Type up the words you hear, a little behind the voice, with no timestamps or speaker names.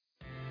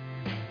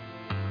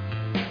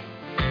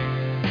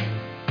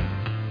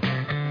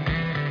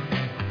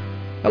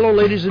Hello,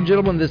 ladies and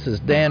gentlemen. This is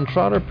Dan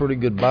Trotter, Pretty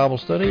Good Bible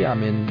Study.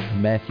 I'm in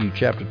Matthew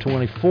chapter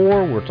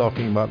 24. We're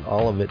talking about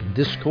Olivet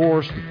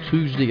Discourse, the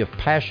Tuesday of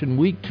Passion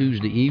Week,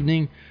 Tuesday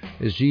evening,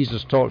 as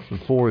Jesus talks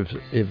with four of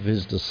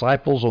his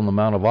disciples on the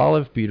Mount of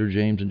Olives, Peter,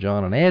 James, and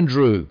John, and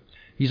Andrew.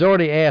 He's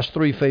already asked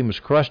three famous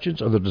questions,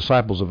 or the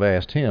disciples have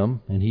asked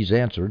him, and he's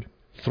answered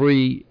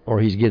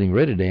he's getting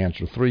ready to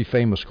answer three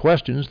famous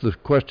questions. The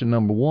question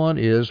number one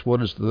is,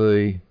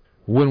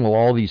 when will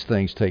all these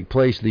things take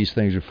place? These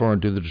things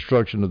referring to the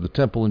destruction of the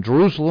temple in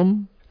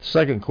Jerusalem. The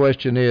second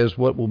question is,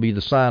 what will be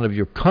the sign of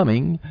your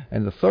coming?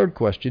 And the third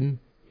question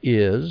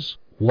is,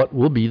 what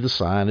will be the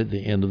sign at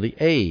the end of the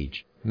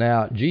age?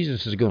 Now,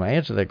 Jesus is going to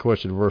answer that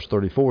question in verse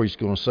 34. He's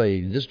going to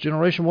say, this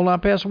generation will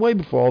not pass away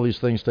before all these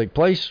things take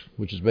place,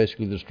 which is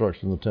basically the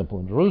destruction of the temple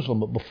in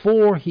Jerusalem. But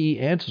before he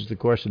answers the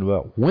question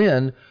about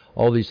when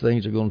all these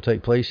things are going to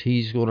take place,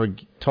 he's going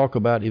to talk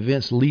about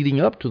events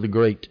leading up to the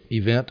great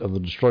event of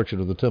the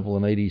destruction of the temple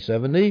in AD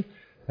 70.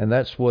 And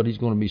that's what he's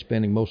going to be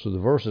spending most of the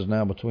verses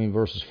now, between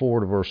verses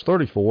 4 to verse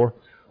 34,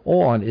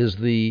 on, is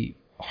the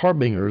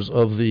harbingers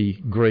of the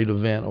great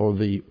event, or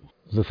the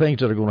things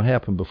that are going to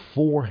happen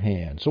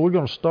beforehand. So we're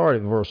going to start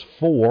at verse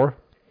 4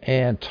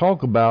 and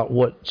talk about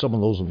what some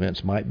of those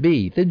events might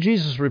be. Then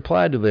Jesus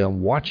replied to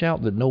them, watch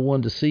out that no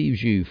one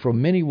deceives you, for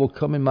many will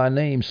come in my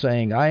name,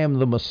 saying, I am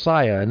the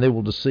Messiah, and they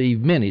will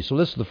deceive many. So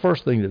this is the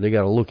first thing that they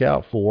got to look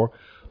out for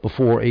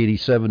before AD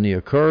 70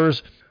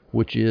 occurs,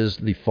 which is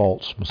the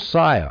false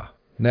Messiah.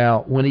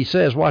 Now, when he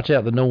says, watch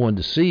out that no one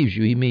deceives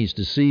you, he means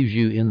deceives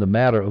you in the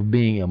matter of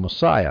being a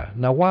Messiah.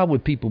 Now, why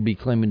would people be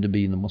claiming to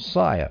be the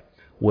Messiah?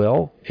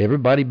 Well,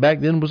 everybody back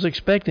then was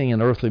expecting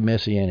an earthly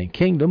messianic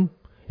kingdom,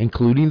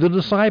 including the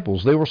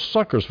disciples. They were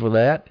suckers for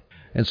that,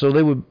 and so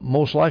they would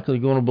most likely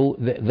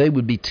they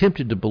would be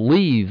tempted to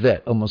believe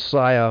that a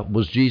Messiah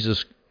was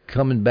Jesus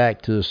coming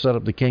back to set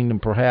up the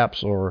kingdom,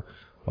 perhaps, or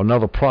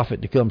another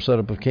prophet to come set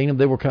up a kingdom.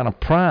 They were kind of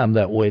primed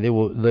that way. They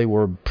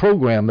were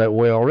programmed that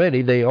way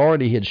already. They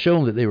already had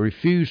shown that they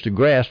refused to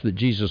grasp that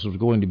Jesus was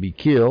going to be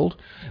killed.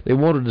 They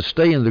wanted to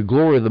stay in the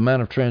glory of the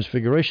Mount of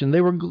Transfiguration.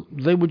 They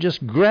were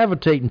just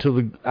gravitating to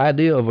the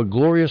idea of a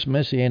glorious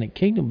messianic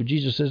kingdom. But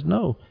Jesus says,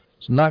 no,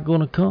 it's not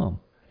going to come.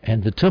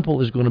 And the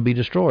temple is going to be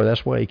destroyed.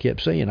 That's why he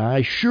kept saying, I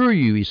assure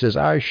you, he says,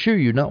 I assure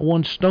you, not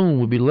one stone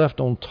will be left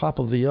on top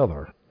of the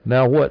other.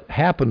 Now, what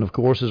happened, of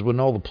course, is when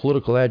all the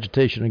political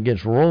agitation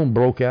against Rome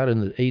broke out in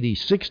the AD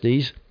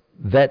 60s,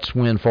 that's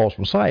when false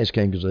messiahs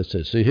came, because they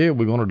said, see here,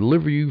 we're going to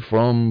deliver you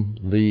from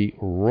the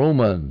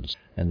Romans.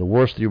 And the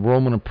worse the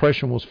Roman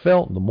oppression was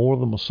felt, the more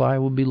the Messiah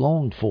would be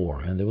longed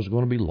for. And there was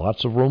going to be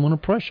lots of Roman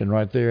oppression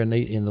right there in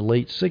the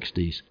late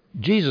 60s.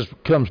 Jesus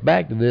comes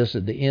back to this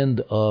at the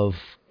end of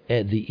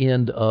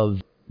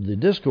the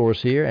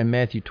discourse here in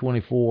Matthew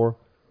 24,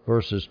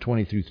 verses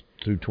 20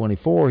 through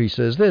 24, he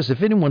says this,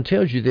 if anyone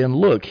tells you then,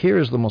 look, here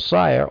is the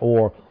Messiah,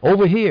 or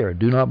over here,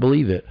 do not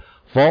believe it.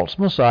 False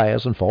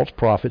messiahs and false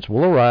prophets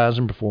will arise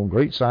and perform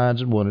great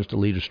signs and wonders to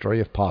lead astray,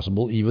 if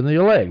possible, even the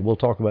elect. We'll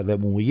talk about that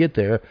when we get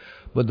there.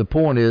 But the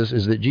point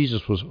is that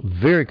Jesus was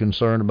very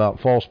concerned about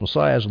false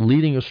messiahs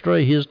leading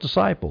astray his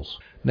disciples.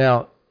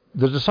 Now,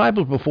 the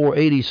disciples before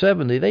AD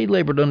 70, they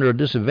labored under a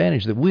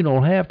disadvantage that we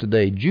don't have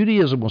today.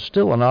 Judaism was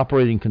still an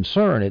operating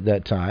concern at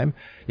that time.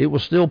 It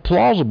was still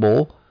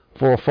plausible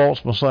for a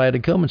false Messiah to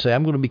come and say,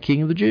 I'm going to be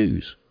king of the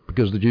Jews,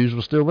 because the Jews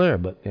were still there.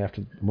 But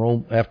after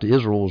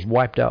Israel was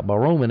wiped out by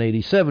Rome in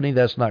AD 70,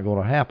 that's not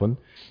going to happen.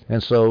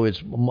 And so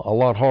it's a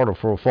lot harder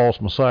for a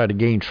false Messiah to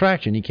gain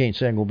traction. He can't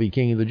say, I'm going to be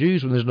king of the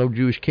Jews, when there's no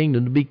Jewish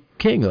kingdom to be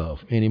king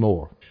of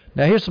anymore.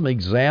 Now, here's some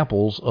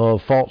examples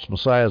of false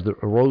messiahs that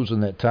arose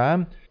in that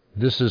time.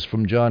 This is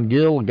from John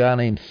Gill, a guy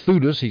named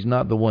Theudas. He's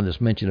not the one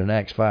that's mentioned in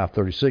Acts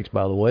 5:36,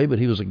 by the way, but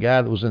he was a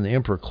guy that was in the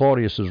Emperor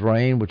Claudius's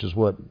reign, which is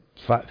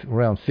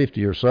around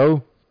 50 or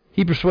so.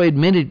 He persuaded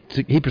many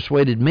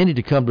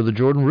to come to the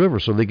Jordan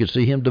River so they could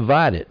see him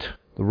divide it.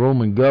 The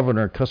Roman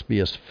governor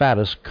Cuspius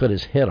Fatus cut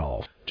his head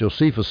off.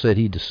 Josephus said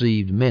he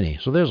deceived many.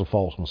 So there's a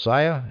false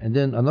Messiah. And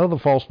then another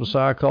false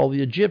Messiah called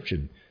the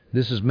Egyptian.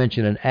 This is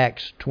mentioned in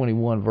Acts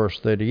 21, verse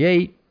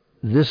 38.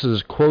 This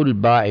is quoted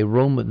by the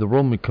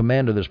Roman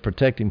commander that's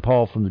protecting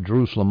Paul from the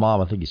Jerusalem mob.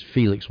 I think it's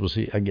Felix.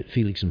 I get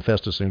Felix and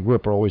Festus and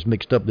Agrippa always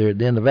mixed up there at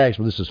the end of Acts,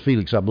 but this is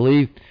Felix, I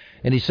believe.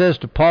 And he says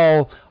to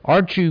Paul,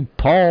 aren't you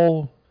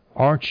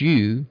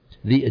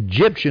the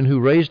Egyptian who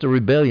raised a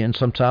rebellion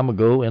some time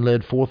ago and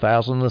led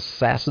 4,000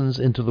 assassins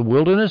into the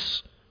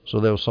wilderness? So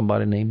there was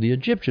somebody named the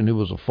Egyptian who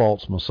was a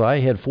false Messiah.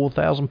 He had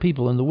 4,000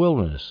 people in the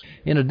wilderness.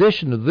 In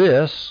addition to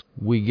this,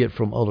 we get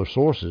from other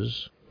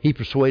sources, he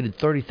persuaded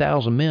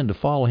 30,000 men to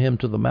follow him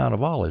to the Mount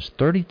of Olives.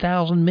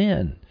 30,000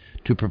 men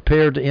to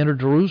prepare to enter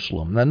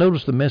Jerusalem. Now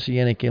notice the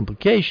messianic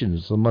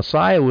implications. The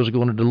Messiah was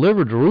going to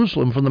deliver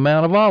Jerusalem from the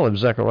Mount of Olives.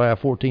 Zechariah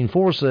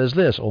 14:4 says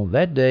this, on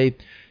that day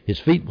his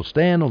feet will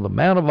stand on the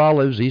Mount of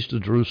Olives east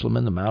of Jerusalem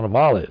in the Mount of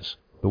Olives.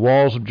 The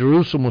walls of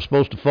Jerusalem were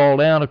supposed to fall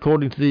down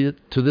according to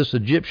this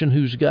Egyptian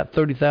who's got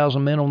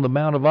 30,000 men on the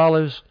Mount of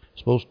Olives.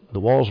 The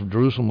walls of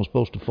Jerusalem were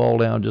supposed to fall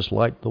down just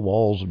like the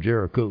walls of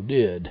Jericho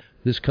did.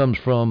 This comes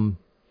from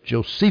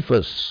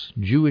Josephus,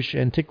 Jewish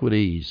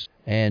Antiquities,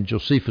 and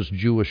Josephus'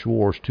 Jewish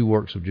Wars, 2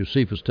 works of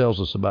Josephus, tells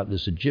us about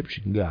this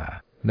Egyptian guy.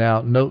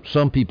 Now, note,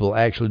 some people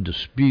actually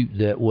dispute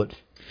that what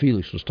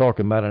Felix was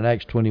talking about in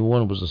Acts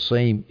 21 was the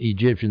same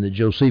Egyptian that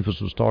Josephus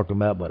was talking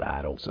about, but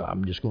I don't. So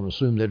I'm just going to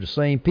assume they're the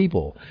same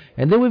people.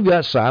 And then we've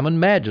got Simon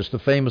Magus, the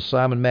famous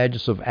Simon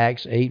Magus of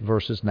Acts 8,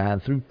 verses 9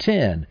 through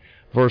 10.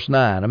 Verse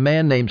 9, a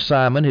man named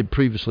Simon had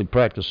previously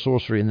practiced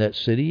sorcery in that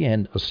city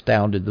and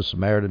astounded the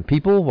Samaritan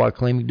people while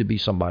claiming to be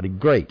somebody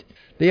great.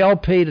 They all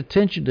paid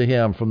attention to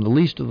him, from the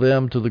least of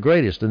them to the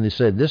greatest, and they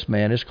said, this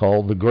man is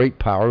called the great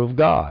power of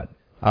God.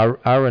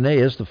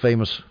 Irenaeus, the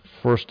famous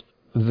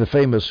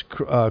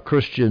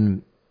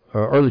Christian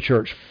early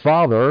church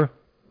father,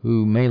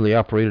 who mainly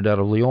operated out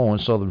of Lyon in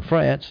southern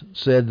France,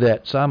 said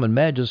that Simon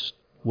Magus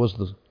was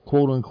the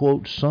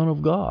quote-unquote Son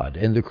of God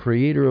and the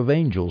creator of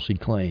angels, he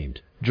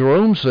claimed.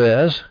 Jerome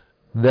says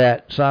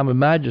that Simon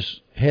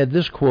Magus had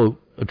this quote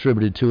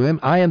attributed to him,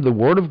 I am the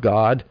Word of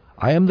God,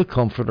 I am the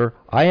Comforter,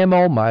 I am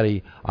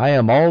Almighty, I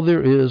am all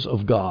there is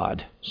of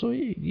God. So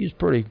he's a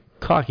pretty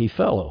cocky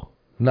fellow.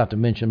 Not to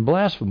mention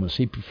blasphemous.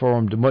 He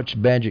performed much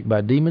magic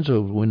by demons,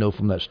 as we know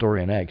from that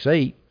story in Acts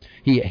 8.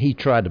 He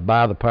tried to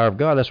buy the power of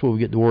God. That's where we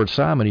get the word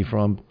simony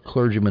from,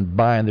 clergymen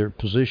buying their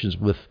positions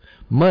with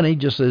money,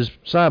 just as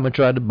Simon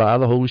tried to buy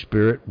the Holy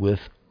Spirit with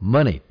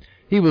money.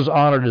 He was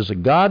honored as a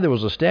god. There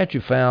was a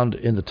statue found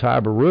in the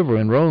Tiber River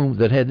in Rome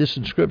that had this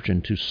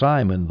inscription, to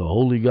Simon, the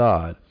holy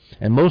god.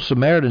 And most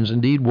Samaritans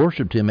indeed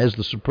worshipped him as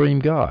the supreme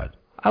god.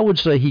 I would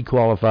say he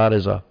qualified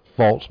as a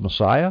false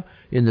Messiah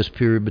in this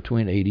period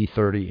between AD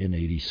 30 and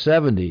AD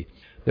 70.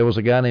 There was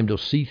a guy named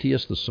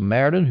Josephus the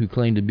Samaritan who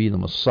claimed to be the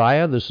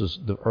Messiah. This is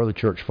the early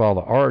church father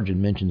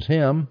Origen mentions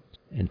him.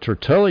 And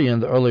Tertullian,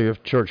 the earlier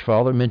church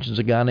father, mentions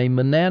a guy named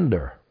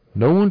Menander.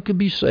 No one could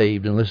be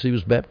saved unless he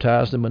was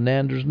baptized in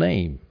Menander's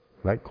name.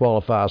 That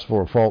qualifies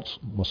for a false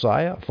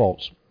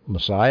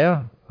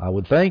Messiah, I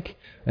would think.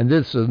 And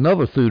this is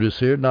another Theudas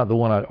here, not the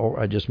one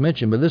I just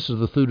mentioned, but this is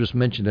the Theudas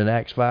mentioned in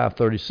Acts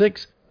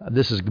 5:36.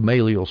 This is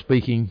Gamaliel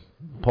speaking,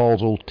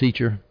 Paul's old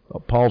teacher,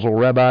 Paul's old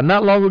rabbi.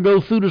 Not long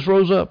ago, Theudas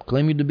rose up,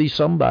 claiming to be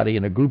somebody,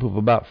 and a group of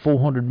about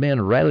 400 men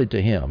rallied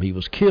to him. He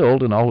was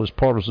killed, and all his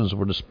partisans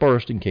were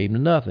dispersed and came to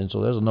nothing. So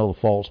there's another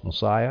false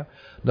Messiah.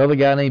 Another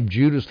guy named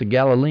Judas the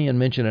Galilean,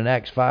 mentioned in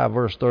Acts 5,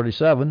 verse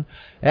 37.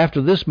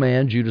 After this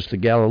man, Judas the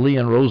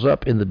Galilean, rose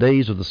up in the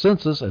days of the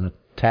census and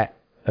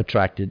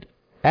attracted.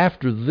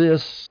 After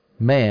this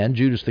man,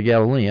 Judas the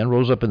Galilean,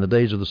 rose up in the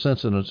days of the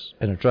census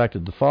and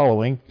attracted the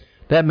following.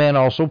 That man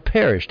also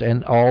perished,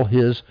 and all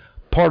his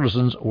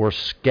partisans were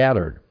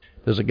scattered.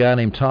 There's a guy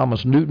named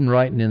Thomas Newton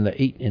writing in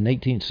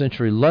 18th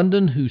century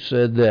London who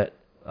said that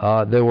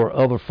there were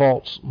other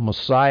false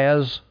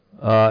messiahs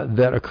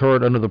that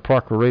occurred under the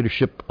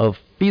procuratorship of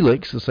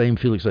Felix, the same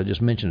Felix I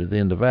just mentioned at the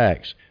end of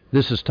Acts.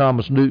 This is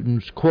Thomas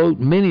Newton's quote,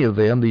 many of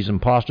them, these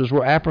impostors,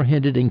 were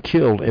apprehended and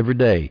killed every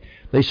day.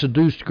 They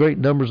seduced great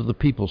numbers of the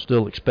people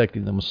still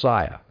expecting the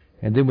Messiah.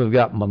 And then we've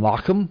got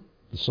Menachem,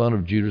 the son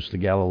of Judas the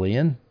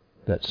Galilean,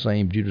 that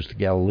same Judas the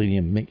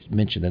Galilean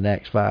mentioned in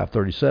Acts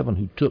 5:37,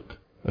 who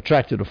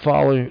attracted a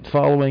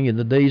following in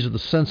the days of the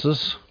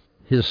census.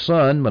 His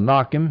son,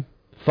 Menachem,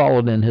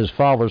 followed in his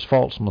father's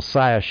false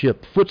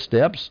messiahship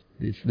footsteps.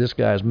 This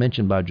guy is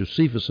mentioned by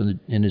Josephus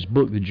in his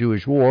book, The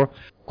Jewish War.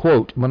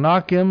 Quote,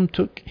 Menachem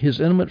took his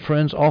intimate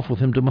friends off with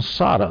him to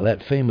Masada,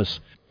 that famous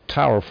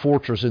tower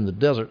fortress in the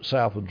desert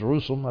south of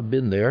Jerusalem. I've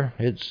been there.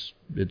 It's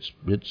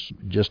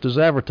just as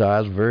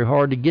advertised, very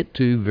hard to get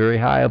to, very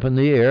high up in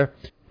the air.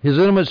 His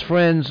intimate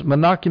friends,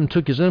 Menachem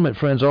took his intimate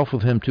friends off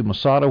with him to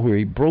Masada, where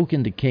he broke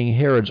into King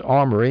Herod's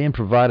armory and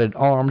provided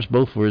arms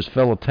both for his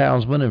fellow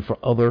townsmen and for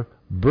other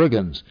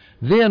brigands.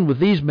 Then, with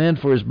these men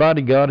for his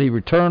bodyguard, he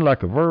returned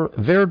like a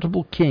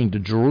veritable king to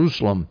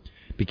Jerusalem,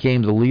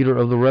 became the leader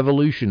of the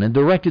revolution, and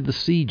directed the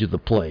siege of the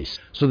place.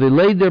 So they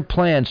laid their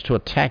plans to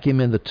attack him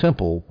in the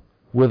temple,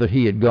 whither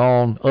he had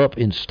gone up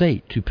in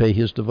state to pay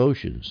his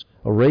devotions,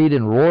 arrayed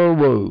in royal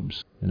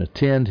robes, and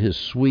attend his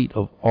suite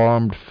of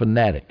armed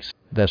fanatics.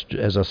 That's,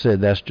 as I said,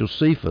 that's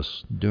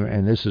Josephus,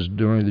 and this is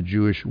during the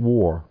Jewish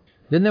War.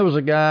 Then there was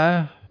a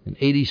guy in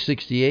AD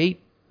 68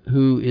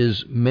 who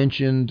is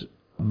mentioned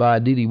by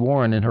D.D.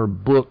 Warren in her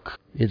book,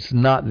 It's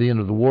Not the End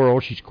of the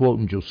World. She's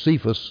quoting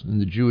Josephus in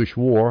the Jewish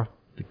War.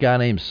 The guy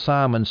named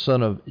Simon,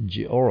 son of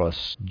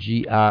Gioras,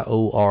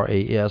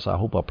 Gioras, I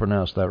hope I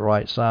pronounced that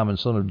right, Simon,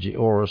 son of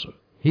Gioras.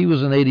 He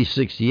was in AD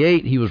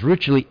 68. He was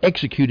ritually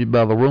executed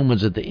by the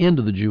Romans at the end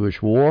of the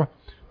Jewish War.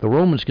 The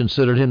Romans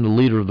considered him the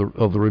leader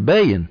of the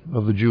rebellion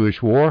of the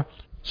Jewish War.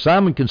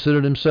 Simon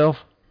considered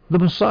himself the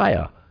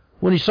Messiah.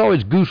 When he saw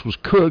his goose was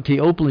cooked, he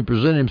openly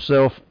presented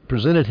himself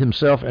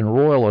in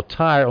royal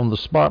attire on the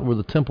spot where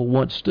the temple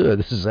once stood.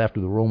 This is after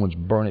the Romans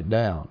burned it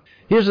down.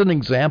 Here's an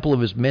example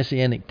of his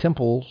messianic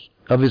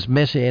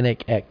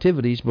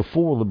activities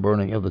before the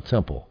burning of the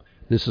temple.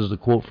 This is the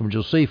quote from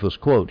Josephus,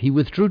 quote, he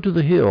withdrew to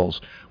the hills,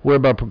 where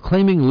by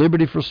proclaiming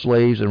liberty for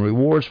slaves and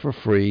rewards for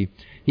free,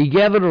 he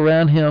gathered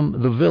around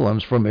him the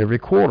villains from every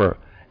quarter,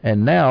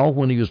 And now,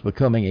 when he was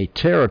becoming a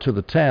terror to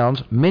the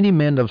towns, many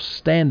men of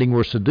standing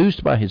were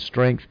seduced by his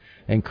strength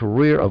and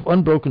career of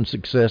unbroken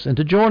success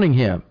into joining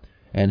him.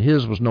 And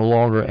his was no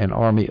longer an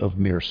army of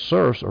mere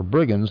serfs or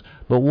brigands,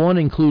 but one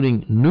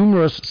including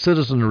numerous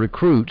citizen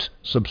recruits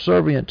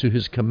subservient to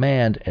his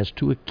command as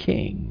to a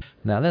king.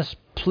 Now that's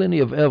plenty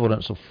of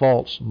evidence of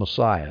false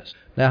messiahs.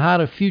 Now how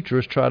do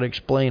futurists try to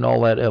explain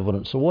all that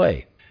evidence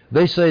away?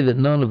 They say that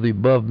none of the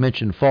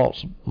above-mentioned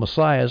false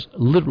messiahs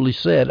literally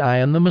said, I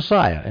am the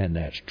Messiah, and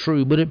that's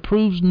true, but it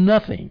proves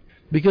nothing,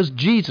 because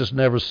Jesus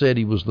never said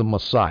he was the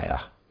Messiah.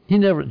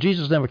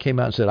 Jesus never came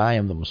out and said, I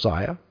am the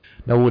Messiah.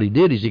 Now, what he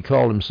did is he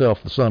called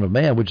himself the Son of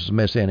Man, which is a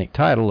messianic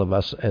title,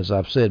 as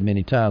I've said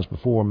many times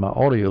before in my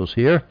audios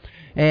here.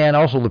 And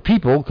also the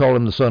people called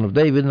him the Son of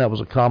David, and that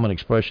was a common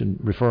expression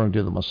referring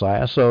to the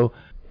Messiah. So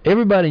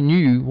everybody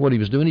knew what he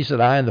was doing. He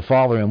said, I and the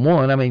Father am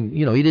one. I mean,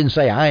 he didn't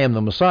say, I am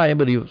the Messiah,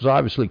 but he was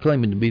obviously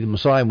claiming to be the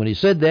Messiah. When he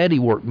said that, he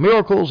worked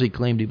miracles. He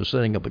claimed he was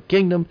setting up a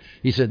kingdom.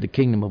 He said the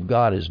kingdom of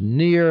God is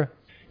near.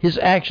 His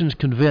actions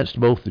convinced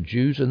both the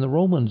Jews and the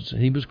Romans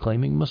he was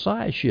claiming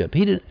messiahship.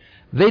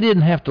 They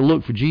didn't have to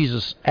look for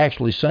Jesus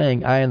actually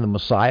saying, I am the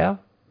Messiah.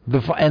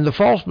 And the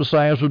false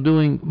messiahs were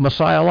doing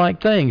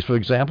messiah-like things. For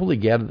example, they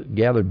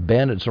gathered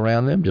bandits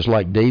around them, just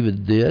like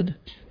David did.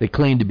 They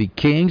claimed to be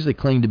kings. They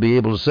claimed to be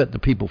able to set the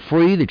people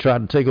free. They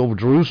tried to take over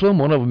Jerusalem.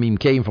 One of them even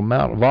came from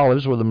Mount of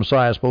Olives, where the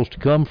Messiah is supposed to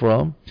come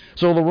from.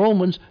 So the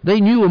Romans, they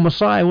knew a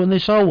Messiah when they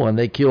saw one.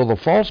 They killed the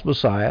false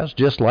messiahs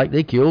just like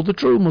they killed the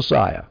true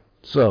Messiah.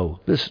 So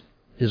this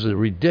is a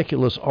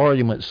ridiculous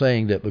argument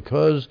saying that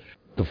because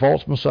the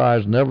false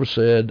messiahs never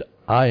said,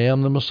 I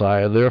am the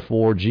Messiah,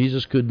 therefore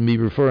Jesus couldn't be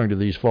referring to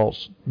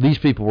these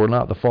people were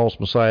not the false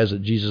messiahs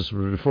that Jesus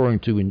was referring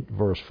to in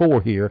verse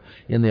 4 here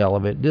in the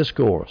Olivet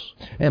Discourse.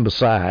 And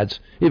besides,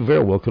 it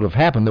very well could have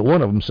happened that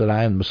one of them said,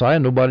 I am the Messiah,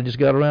 and nobody just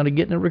got around to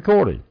getting it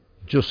recorded.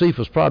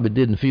 Josephus probably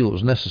didn't feel it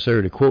was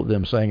necessary to quote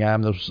them saying, I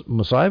am the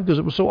Messiah, because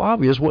it was so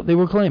obvious what they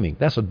were claiming.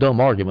 That's a dumb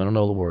argument, in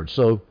other words.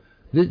 So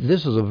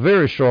this is a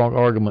very strong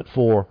argument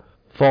for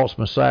false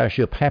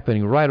messiahship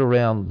happening right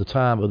around the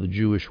time of the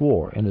Jewish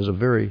war, and is a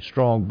very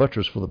strong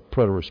buttress for the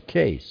preterist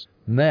case.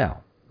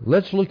 Now,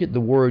 let's look at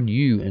the word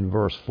you in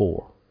verse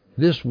 4.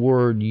 This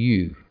word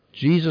you.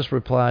 Jesus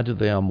replied to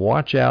them,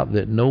 watch out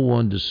that no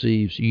one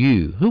deceives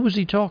you. Who was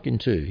he talking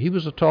to? He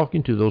was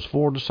talking to those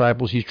 4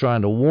 disciples. He's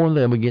trying to warn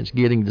them against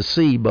getting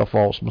deceived by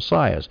false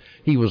messiahs.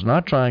 He was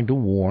not trying to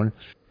warn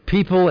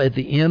people at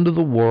the end of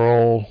the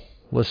world.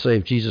 Let's say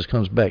if Jesus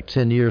comes back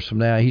 10 years from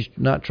now, he's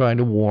not trying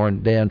to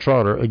warn Dan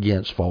Trotter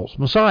against false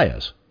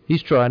messiahs.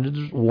 He's trying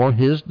to warn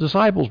his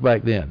disciples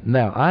back then.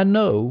 Now, I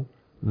know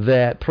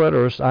that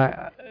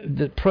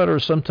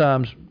preterists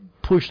sometimes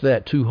push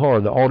that too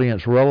hard, the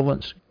audience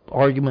relevance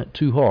argument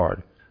too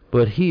hard.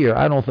 But here,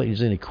 I don't think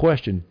there's any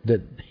question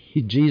that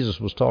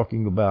Jesus was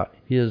talking about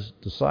his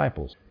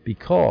disciples.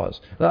 Because,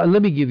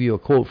 let me give you a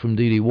quote from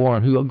D.D.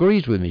 Warren, who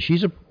agrees with me.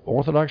 She's an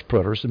Orthodox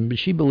preterist, and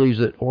she believes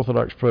that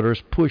Orthodox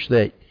preterists push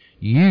that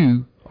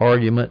you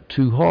argument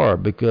too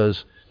hard,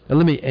 because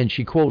and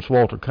she quotes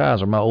Walter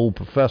Kaiser, my old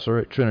professor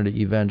at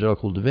Trinity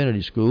Evangelical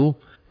Divinity School.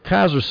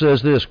 Kaiser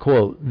says this,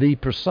 quote, the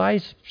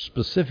precise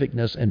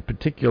specificness and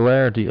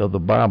particularity of the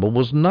Bible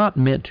was not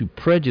meant to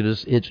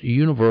prejudice its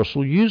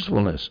universal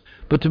usefulness,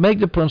 but to make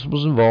the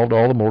principles involved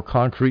all the more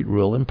concrete,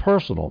 real, and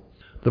personal.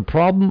 The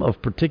problem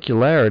of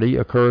particularity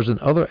occurs in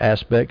other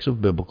aspects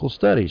of biblical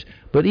studies,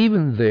 but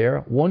even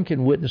there, one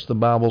can witness the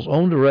Bible's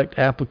own direct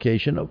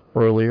application of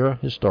earlier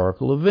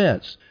historical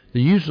events.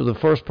 The use of the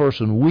first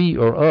person we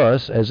or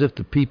us, as if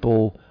the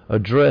people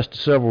addressed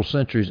several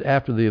centuries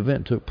after the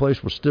event took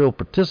place were still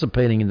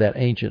participating in that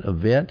ancient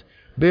event,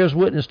 bears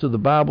witness to the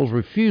Bible's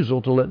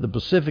refusal to let the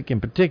specific in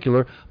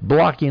particular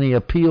block any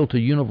appeal to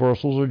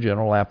universals or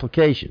general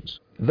applications.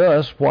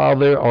 Thus, while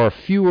there are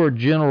fewer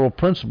general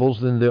principles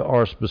than there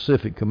are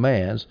specific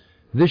commands,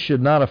 this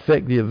should not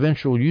affect the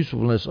eventual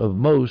usefulness of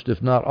most,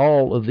 if not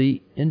all, of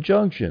the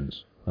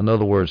injunctions. In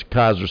other words,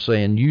 Kaiser's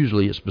saying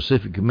usually it's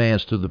specific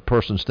commands to the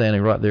person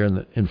standing right there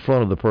in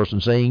front of the person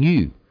saying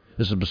you.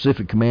 It's a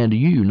specific command to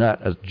you,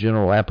 not a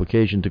general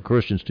application to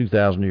Christians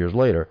 2,000 years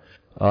later.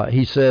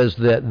 He says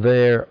that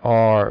there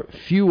are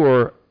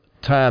fewer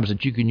times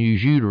that you can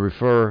use you to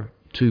refer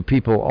to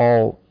people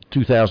all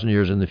 2,000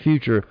 years in the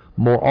future.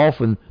 More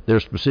often, there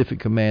are specific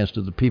commands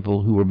to the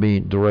people who are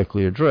being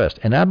directly addressed.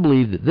 And I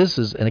believe that this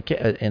is an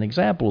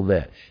example of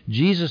that.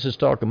 Jesus is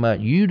talking about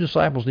you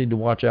disciples need to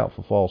watch out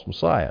for false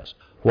messiahs.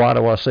 Why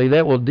do I say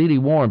that? Well, D.D.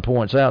 Warren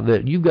points out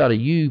that you've got a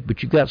you,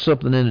 but you've got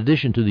something in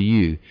addition to the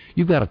you.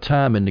 You've got a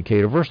time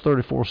indicator. Verse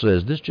 34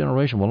 says, this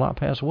generation will not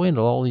pass away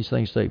until all these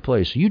things take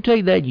place. So you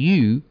take that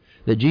you,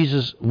 that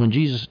Jesus, when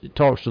Jesus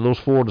talks to those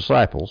 4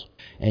 disciples,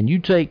 and you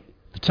take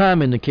the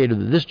time indicator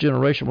that this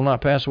generation will not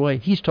pass away,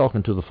 he's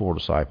talking to the 4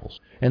 disciples.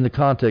 And the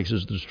context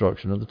is the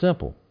destruction of the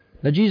temple.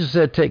 Now, Jesus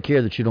said, take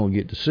care that you don't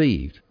get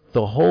deceived.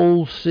 The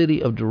whole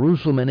city of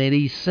Jerusalem in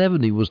AD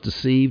 70 was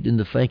deceived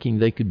into thinking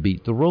they could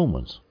beat the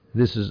Romans.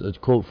 This is a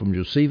quote from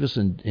Josephus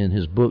in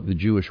his book, The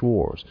Jewish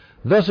Wars.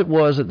 Thus it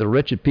was that the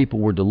wretched people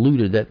were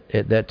deluded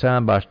at that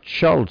time by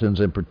charlatans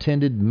and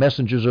pretended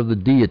messengers of the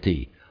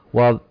deity,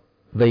 while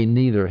they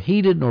neither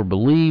heeded nor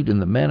believed in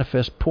the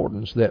manifest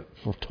portents that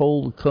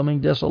foretold the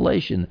coming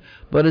desolation,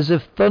 but as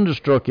if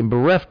thunderstruck and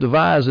bereft of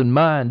eyes and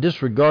mind,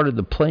 disregarded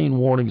the plain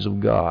warnings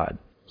of God.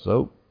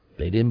 So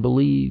they didn't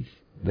believe.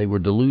 They were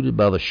deluded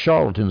by the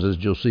charlatans, as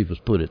Josephus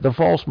put it, the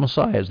false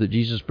messiahs that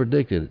Jesus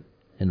predicted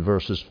in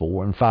verses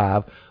 4 and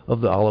 5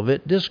 of the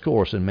Olivet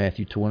Discourse in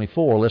Matthew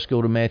 24. Let's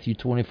go to Matthew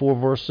 24,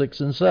 verse 6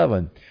 and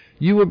 7.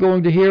 You are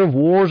going to hear of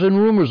wars and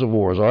rumors of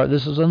wars. All right,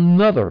 this is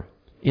another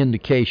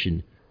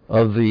indication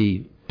of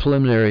the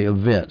preliminary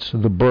events,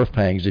 the birth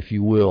pangs, if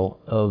you will,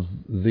 of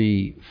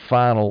the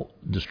final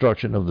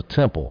destruction of the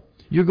temple.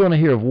 You're going to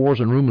hear of wars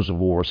and rumors of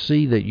wars.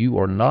 See that you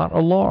are not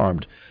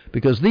alarmed,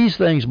 because these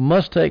things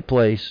must take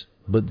place,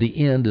 but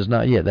the end is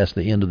not yet. That's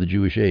the end of the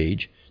Jewish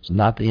age. It's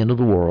not the end of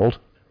the world.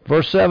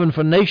 Verse 7,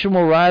 for nation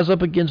will rise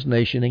up against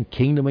nation, and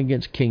kingdom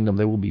against kingdom.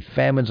 There will be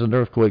famines and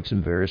earthquakes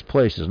in various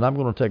places. And I'm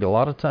going to take a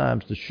lot of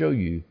time to show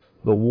you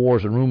the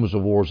wars and rumors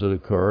of wars that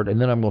occurred,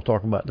 and then I'm going to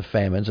talk about the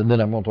famines, and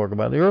then I'm going to talk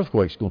about the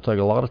earthquakes. It's going to take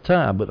a lot of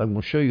time, but I'm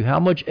going to show you how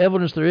much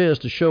evidence there is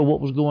to show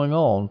what was going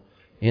on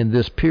in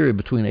this period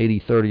between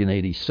AD 30 and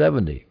AD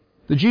 70.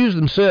 The Jews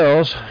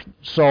themselves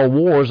saw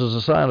wars as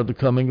a sign of the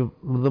coming of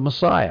the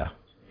Messiah.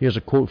 Here's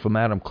a quote from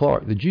Adam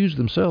Clarke. The Jews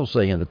themselves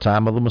say, in the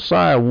time of the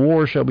Messiah,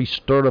 war shall be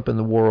stirred up in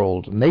the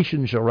world.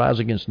 Nation shall rise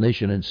against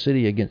nation, and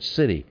city against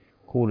city.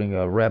 Quoting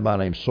a rabbi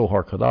named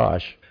Sohar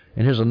Kadash.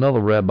 And here's another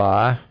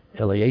rabbi,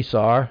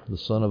 Eleazar, the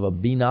son of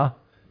Abinah.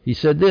 He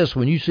said this,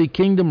 when you see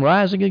kingdom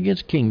rising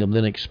against kingdom,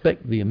 then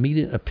expect the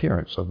immediate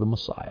appearance of the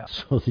Messiah.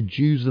 So the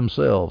Jews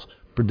themselves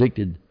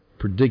predicted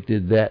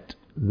that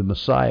the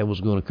Messiah was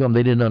going to come.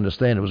 They didn't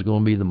understand it was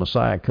going to be the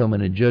Messiah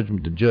coming in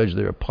judgment to judge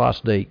their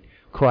apostate,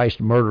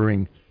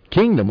 Christ-murdering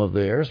kingdom of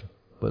theirs,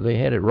 but they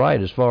had it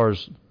right as far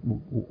as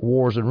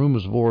wars and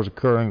rumors of wars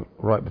occurring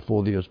right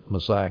before the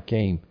Messiah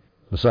came.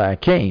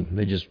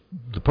 They just,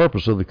 the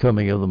purpose of the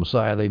coming of the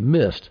Messiah, they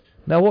missed.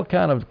 Now, what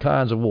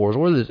kinds of wars?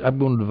 I'm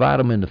going to divide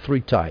them into three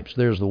types.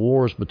 There's the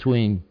wars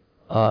between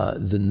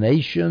the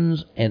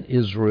nations and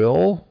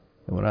Israel.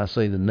 And when I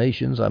say the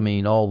nations, I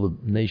mean all the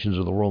nations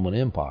of the Roman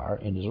Empire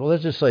and Israel.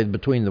 Let's just say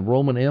between the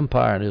Roman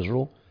Empire and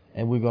Israel,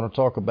 and we're going to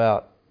talk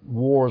about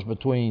wars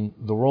between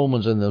the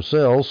Romans and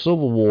themselves,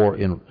 civil war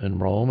in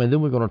Rome, and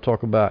then we're going to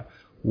talk about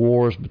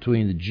wars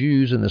between the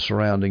Jews and the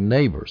surrounding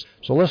neighbors.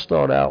 So let's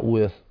start out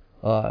with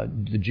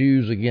the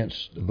Jews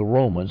against the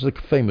Romans, the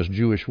famous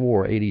Jewish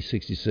War, AD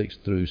 66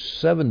 through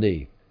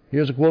 70.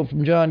 Here's a quote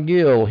from John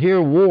Gill.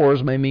 Here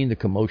wars may mean the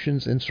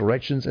commotions,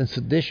 insurrections, and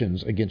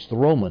seditions against the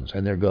Romans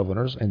and their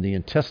governors, and the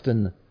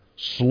intestine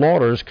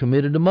slaughters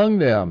committed among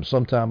them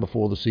sometime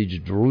before the siege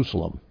of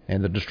Jerusalem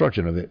and the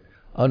destruction of it.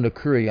 Under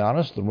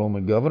Quirinius, the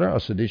Roman governor, a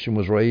sedition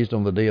was raised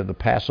on the day of the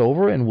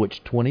Passover in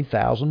which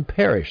 20,000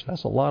 perished.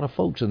 That's a lot of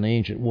folks in the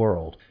ancient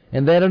world.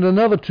 And then in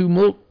another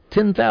tumult,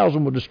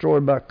 10,000 were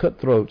destroyed by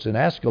cutthroats in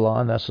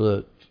Ascalon. That's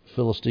a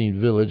Philistine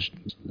village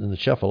in the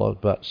Shephelah,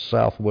 about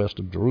southwest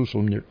of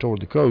Jerusalem, near toward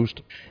the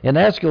coast. In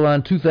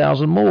Ascalon,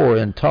 2,000 more.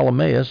 In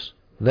Ptolemais,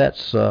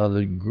 that's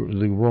the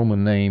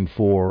Roman name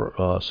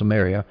for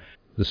Samaria,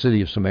 the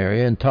city of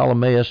Samaria. In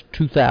Ptolemais,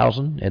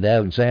 2,000. At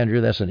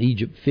Alexandria, that's in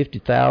Egypt,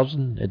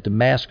 50,000. At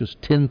Damascus,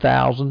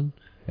 10,000.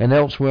 And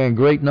elsewhere in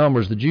great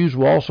numbers. The Jews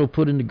were also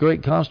put into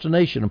great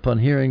consternation upon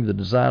hearing the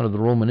design of the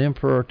Roman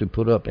emperor to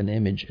put up an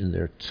image in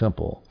their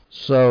temple.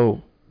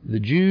 So the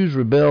Jews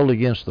rebelled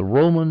against the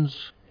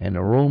Romans, and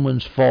the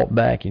Romans fought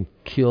back and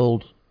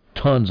killed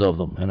tons of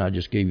them. And I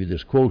just gave you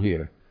this quote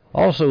here.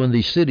 Also in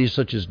these cities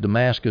such as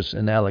Damascus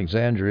and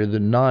Alexandria, the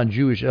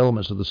non-Jewish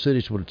elements of the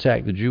cities would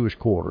attack the Jewish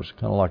quarters,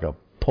 kind of like a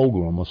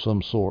pogrom of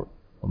some sort,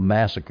 a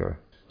massacre.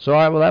 So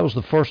that was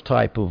the first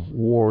type of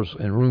wars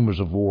and rumors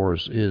of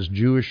wars, is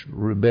Jewish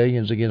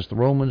rebellions against the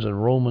Romans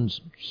and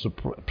Romans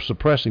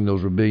suppressing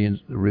those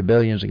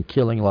rebellions and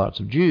killing lots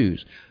of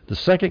Jews. The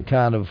second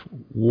kind of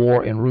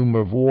war and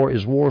rumor of war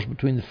is wars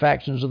between the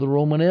factions of the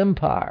Roman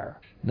Empire.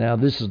 Now,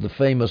 this is the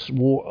famous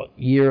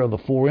year of the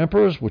four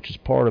emperors, which is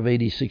part of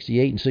AD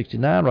 68 and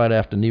 69, right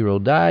after Nero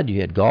died.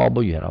 You had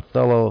Galba, you had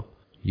Otho,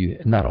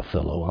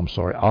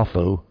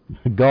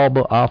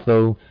 Galba,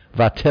 Otho,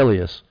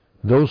 Vitellius.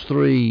 Those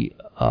three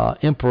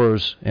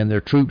emperors and their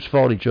troops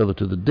fought each other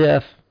to the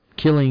death,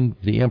 killing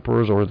the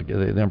emperors, or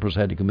the emperors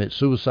had to commit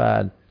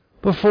suicide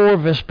before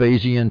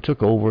Vespasian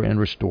took over and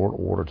restored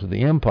order to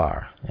the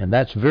empire. And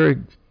that's very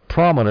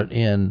prominent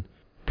in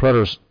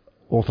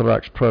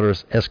Orthodox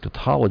preterist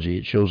eschatology.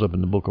 It shows up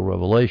in the book of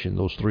Revelation.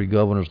 Those three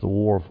governors,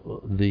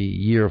 the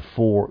year of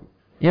four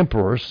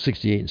emperors,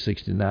 68 and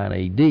 69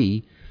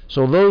 AD.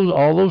 So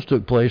all those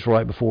took place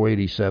right before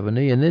AD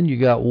 70. And then you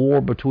got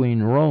wars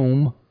between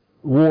Rome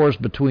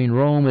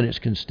and its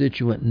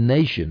constituent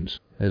nations,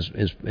 as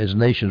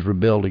nations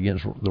rebelled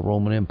against the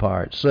Roman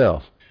Empire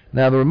itself.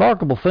 Now, the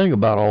remarkable thing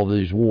about all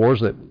these wars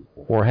that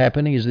were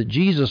happening is that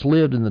Jesus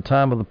lived in the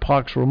time of the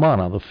Pax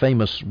Romana, the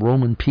famous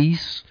Roman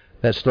peace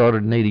That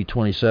started in AD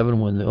 27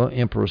 when the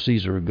Emperor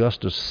Caesar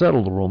Augustus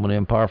settled the Roman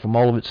Empire from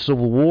all of its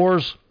civil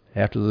wars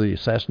after the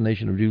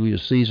assassination of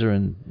Julius Caesar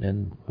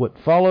and what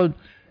followed.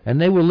 And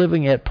they were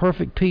living at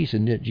perfect peace,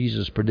 and yet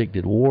Jesus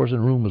predicted wars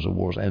and rumors of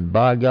wars. And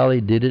by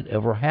golly, did it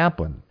ever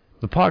happen?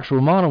 The Pax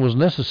Romana was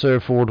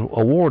necessary for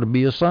a war to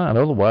be a sign.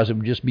 Otherwise, it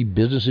would just be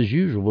business as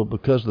usual. But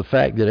because of the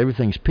fact that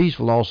everything's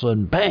peaceful, all of a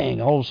sudden,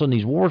 bang, all of a sudden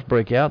these wars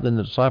break out, then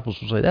the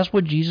disciples will say, that's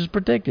what Jesus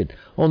predicted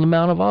on the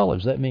Mount of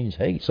Olives. That means,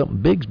 hey, something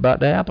big's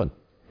about to happen.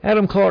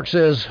 Adam Clarke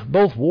says,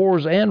 both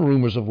wars and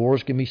rumors of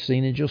wars can be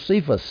seen in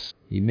Josephus.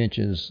 He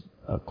mentions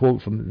a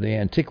quote from the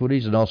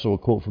Antiquities and also a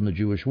quote from the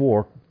Jewish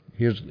War.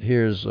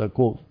 Here's a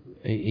quote.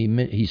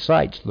 He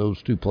cites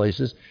those two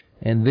places.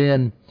 And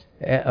then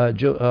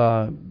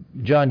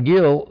John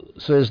Gill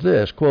says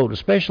this, quote,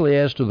 especially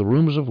as to the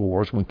rumors of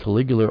wars when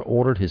Caligula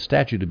ordered his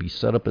statue to be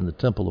set up in the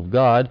temple of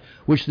God,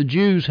 which the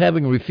Jews,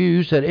 having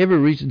refused, had every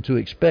reason to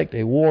expect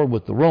a war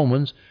with the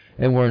Romans,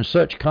 and were in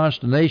such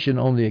consternation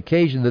on the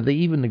occasion that they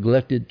even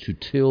neglected to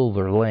till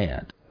their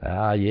land.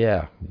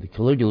 Yeah, the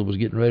Caligula was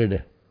getting ready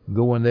to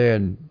go in there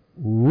and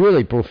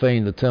really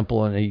profane the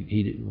temple, and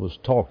he was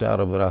talked out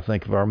of it, I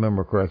think, if I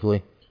remember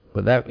correctly.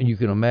 But that, you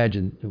can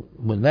imagine,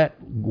 when that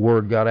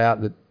word got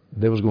out that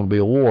there was going to be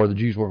a war, the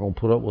Jews weren't going to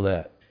put up with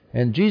that.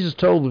 And Jesus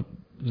told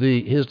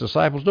his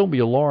disciples, don't be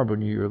alarmed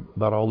when you hear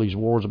about all these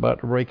wars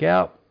about to break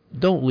out.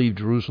 Don't leave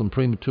Jerusalem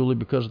prematurely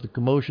because of the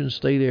commotion.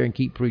 Stay there and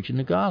keep preaching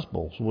the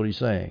gospel. That's what he's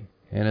saying.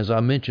 And as I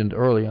mentioned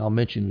earlier, I'll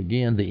mention it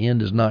again, the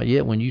end is not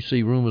yet. When you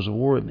see rumors of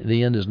war,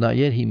 the end is not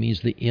yet. He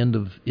means the end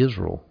of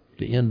Israel,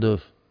 the end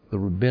of the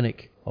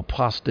rabbinic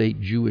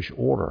apostate Jewish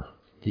order,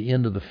 the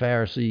end of the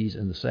Pharisees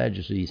and the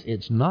Sadducees.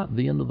 It's not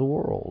the end of the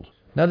world.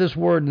 Now, this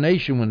word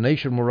nation, when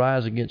nation will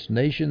rise against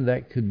nation,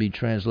 that could be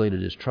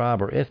translated as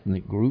tribe or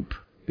ethnic group,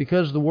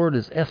 because the word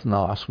is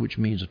ethnos, which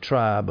means a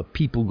tribe, a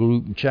people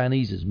group. In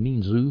Chinese is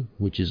minzu,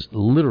 which is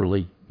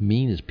literally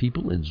min is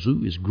people, and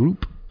zu is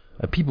group,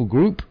 a people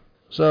group.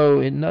 So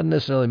it doesn't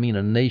necessarily mean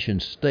a nation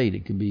state.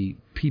 It could be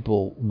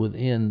people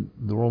within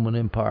the Roman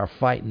Empire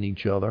fighting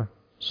each other.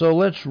 So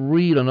let's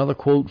read another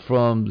quote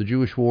from the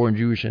Jewish War and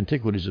Jewish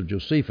Antiquities of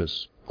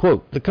Josephus.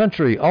 Quote, the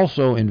country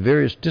also in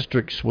various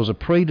districts was a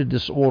prey to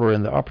disorder,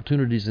 and the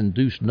opportunities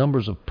induced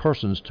numbers of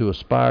persons to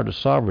aspire to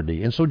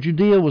sovereignty. And so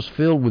Judea was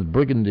filled with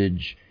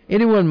brigandage.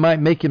 Anyone might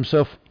make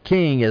himself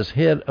king as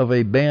head of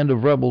a band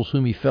of rebels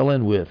whom he fell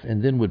in with,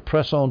 and then would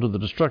press on to the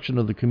destruction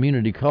of the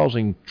community,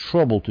 causing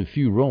trouble to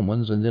few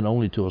Romans, and then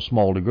only to a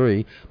small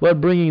degree,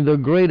 but bringing the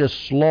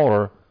greatest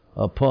slaughter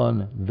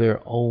upon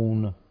their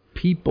own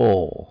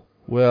people.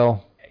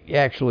 Well,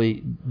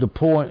 actually, the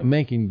point,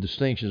 making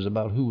distinctions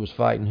about who was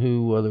fighting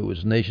who, whether it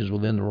was nations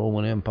within the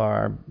Roman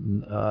Empire,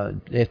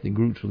 ethnic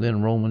groups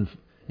within Roman,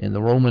 and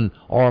the Roman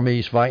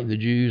armies fighting the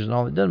Jews and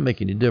all, it doesn't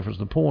make any difference.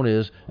 The point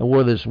is, and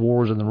whether it's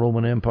wars in the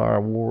Roman Empire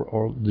war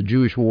or the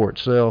Jewish war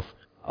itself,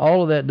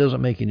 all of that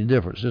doesn't make any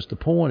difference. Just the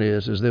point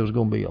is there was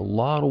going to be a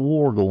lot of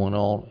war going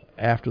on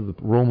after the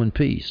Roman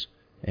peace.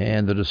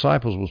 And the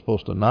disciples were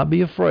supposed to not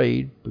be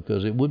afraid,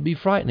 because it would be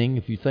frightening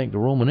if you think the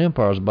Roman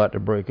Empire is about to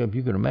break up.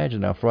 You can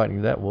imagine how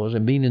frightening that was.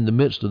 And being in the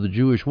midst of the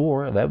Jewish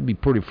war, that would be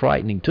pretty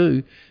frightening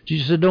too.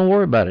 Jesus said, don't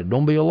worry about it.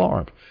 Don't be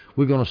alarmed.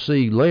 We're going to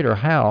see later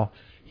how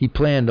he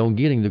planned on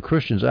getting the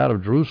Christians out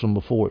of Jerusalem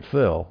before it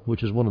fell,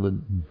 which is one of the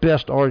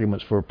best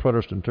arguments for a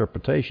preterist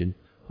interpretation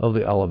of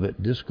the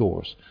Olivet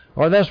Discourse.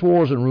 All right, that's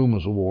wars and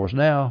rumors of wars.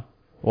 Now,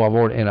 I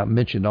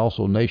mentioned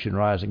also nation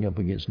rising up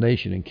against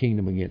nation and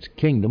kingdom against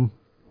kingdom,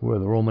 where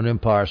the Roman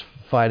Empire is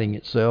fighting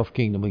itself,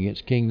 kingdom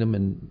against kingdom,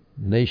 and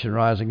nation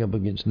rising up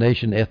against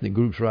nation, ethnic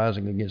groups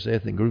rising against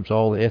ethnic groups,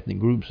 all the ethnic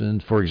groups in,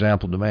 for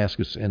example,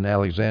 Damascus and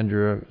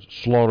Alexandria,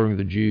 slaughtering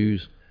the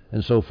Jews,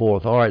 and so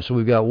forth. All right, so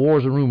we've got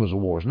wars and rumors of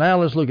wars.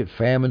 Now let's look at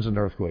famines and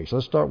earthquakes.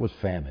 Let's start with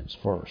famines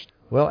first.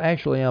 Well,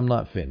 actually, I'm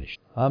not finished.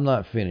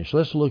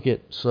 Let's look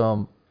at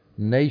some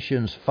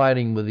nations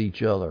fighting with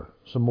each other.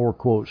 Some more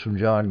quotes from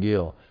John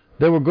Gill.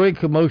 There were great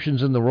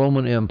commotions in the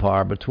Roman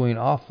Empire between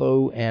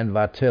Otho and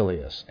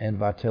Vitellius and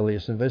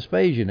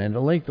Vespasian, and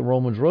at length the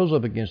Romans rose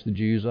up against the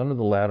Jews under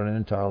the latter and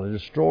entirely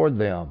destroyed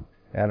them.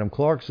 Adam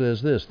Clarke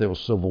says this, there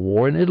was civil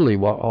war in Italy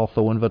while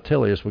Otho and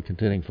Vitellius were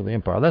contending for the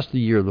empire. That's the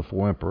year of the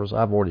four emperors.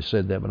 I've already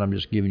said that, but I'm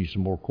just giving you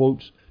some more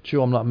quotes.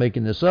 Sure, I'm not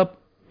making this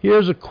up.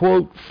 Here's a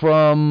quote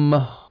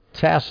from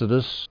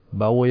Tacitus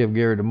by way of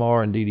Gary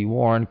DeMar and D.D.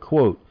 Warren.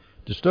 Quote,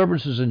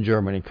 disturbances in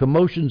Germany,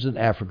 commotions in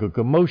Africa,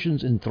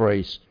 commotions in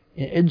Thrace,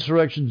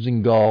 insurrections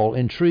in Gaul,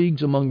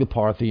 intrigues among the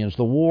Parthians,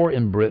 the war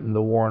in Britain,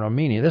 the war in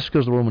Armenia. That's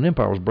because the Roman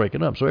Empire was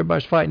breaking up. So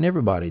everybody's fighting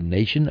everybody,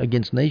 nation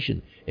against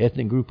nation,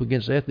 ethnic group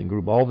against ethnic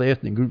group. All the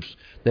ethnic groups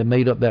that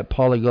made up that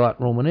polyglot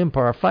Roman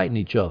Empire fighting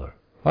each other.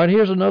 All right,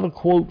 here's another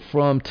quote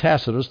from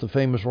Tacitus, the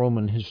famous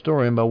Roman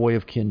historian, by way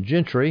of Ken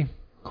Gentry.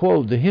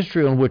 Quote, the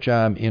history on which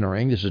I am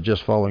entering, this is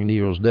just following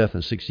Nero's death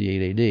in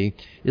 68 AD,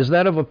 is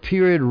that of a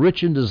period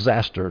rich in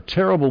disaster,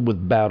 terrible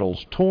with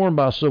battles, torn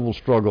by civil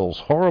struggles,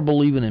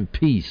 horrible even in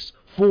peace.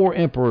 4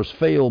 emperors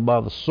failed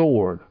by the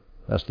sword.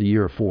 That's the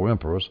year of 4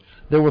 emperors.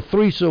 There were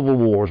 3 civil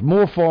wars,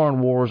 more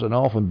foreign wars, and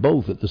often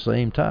both at the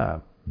same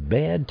time.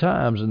 Bad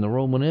times in the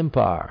Roman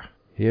Empire.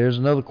 Here's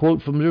another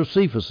quote from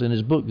Josephus in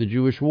his book, The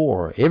Jewish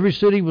War. Every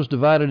city was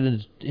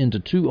divided into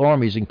two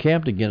armies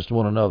encamped against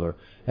one another,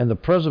 and the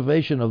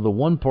preservation of the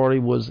one party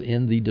was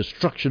in the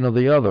destruction of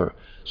the other,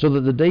 so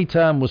that the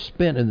daytime was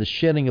spent in the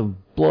shedding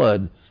of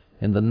blood,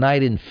 and the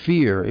night in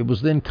fear. It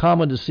was then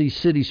common to see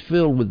cities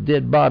filled with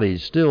dead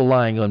bodies, still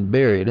lying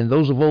unburied, and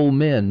those of old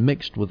men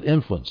mixed with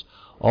infants,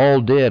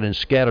 all dead and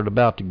scattered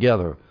about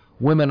together.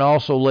 Women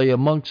also lay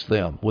amongst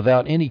them,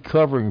 without any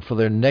covering for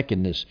their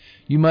nakedness.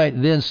 You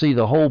might then see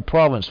the whole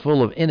province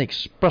full of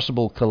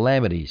inexpressible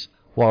calamities,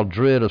 while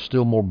dread of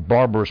still more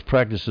barbarous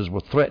practices were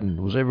threatened,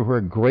 was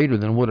everywhere greater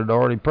than what had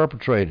already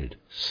perpetrated.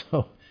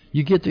 So,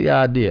 you get the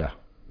idea.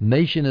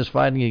 Nation is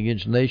fighting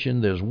against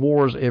nation. There's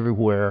wars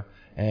everywhere,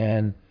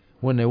 and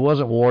when there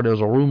wasn't war, there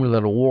was a rumor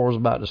that a war was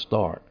about to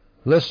start.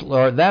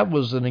 That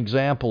was an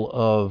example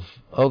of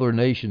other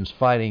nations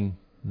fighting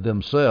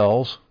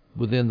themselves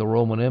within the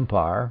Roman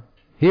Empire.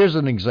 Here's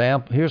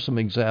some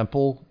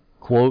example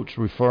quotes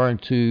referring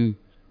to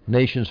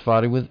nations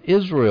fighting with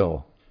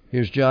Israel.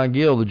 Here's John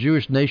Gill. The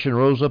Jewish nation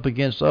rose up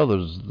against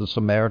others, the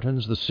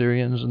Samaritans, the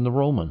Syrians, and the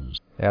Romans.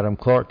 Adam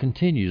Clarke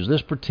continues.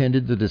 This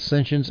pretended the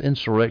dissensions,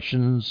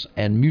 insurrections,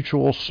 and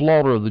mutual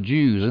slaughter of the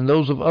Jews and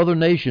those of other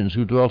nations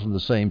who dwelt in the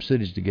same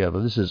cities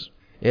together. This is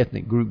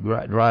ethnic group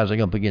rising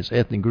up against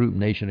ethnic group,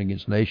 nation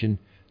against nation.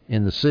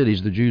 In the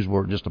cities, the Jews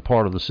were just a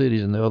part of the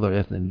cities, and the other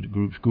ethnic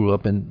groups grew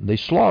up and they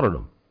slaughtered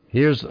them.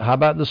 How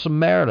about the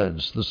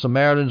Samaritans? The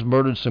Samaritans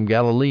murdered some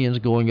Galileans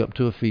going up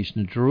to a feast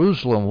in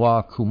Jerusalem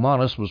while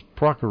Cumanus was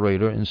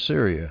procurator in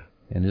Syria.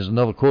 And here's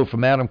another quote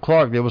from Adam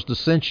Clarke. There was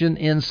dissension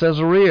in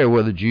Caesarea,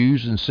 where the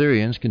Jews and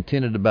Syrians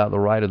contended about the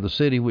right of the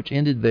city, which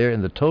ended there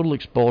in the total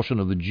expulsion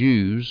of the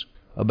Jews,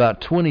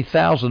 about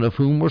 20,000 of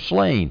whom were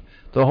slain.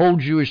 The whole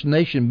Jewish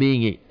nation,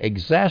 being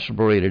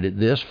exasperated at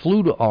this,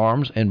 flew to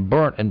arms and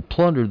burnt and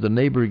plundered the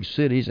neighboring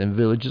cities and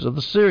villages of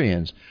the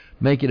Syrians,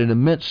 making an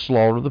immense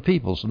slaughter of the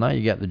people. So now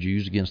you got the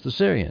Jews against the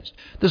Syrians.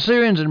 The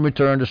Syrians in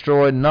return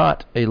destroyed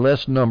not a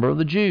less number of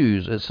the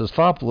Jews. At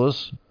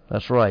Scythopolis,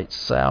 that's right,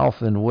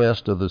 south and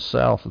west of the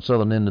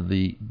southern end of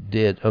the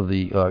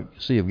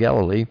Sea of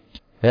Galilee.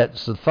 At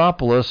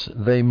Scythopolis,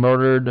 they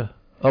murdered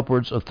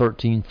upwards of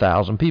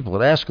 13,000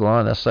 people. At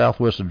Ascalon, that's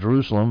southwest of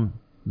Jerusalem,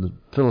 the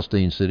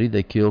Philistine city,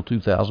 they killed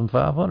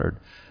 2,500.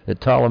 At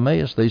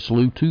Ptolemais, they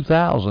slew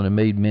 2,000 and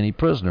made many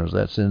prisoners.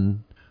 That's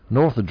in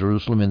north of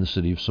Jerusalem in the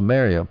city of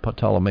Samaria.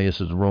 Ptolemais is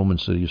the Roman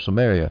city of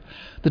Samaria.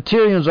 The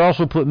Tyrians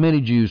also put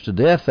many Jews to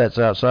death. That's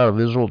outside of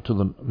Israel to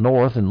the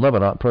north in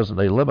Lebanon,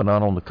 present-day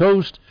Lebanon on the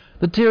coast.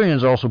 The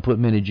Tyrians also put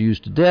many Jews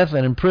to death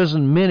and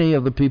imprisoned many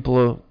of the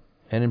people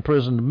and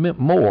imprisoned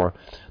more.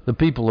 The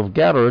people of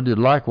Gadara did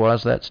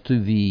likewise. That's to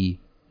the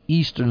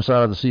eastern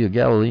side of the Sea of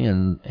Galilee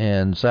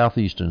and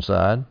southeastern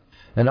side.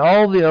 And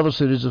all the other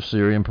cities of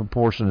Syria in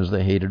proportion as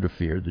they hated or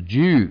feared the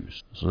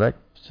Jews. So that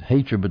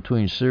hatred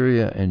between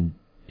Syria and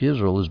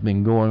Israel has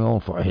been going on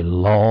for a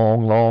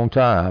long, long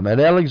time. At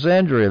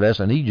Alexandria, that's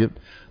in Egypt,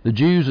 the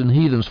Jews and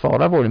heathens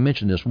fought. I've already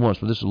mentioned this once,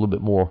 but this is a little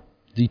bit more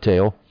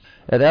detail.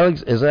 At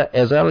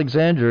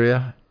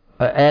Alexandria,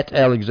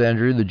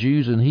 the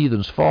Jews and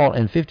heathens fought,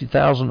 and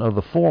 50,000 of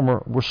the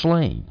former were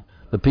slain.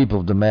 The people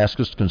of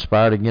Damascus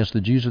conspired against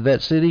the Jews of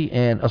that city,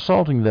 and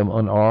assaulting them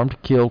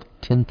unarmed, killed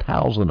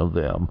 10,000 of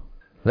them.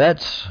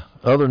 That's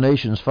other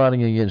nations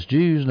fighting against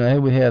Jews. Now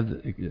here we have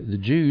the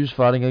Jews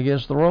fighting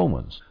against the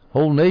Romans.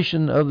 Whole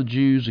nation of the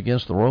Jews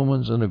against the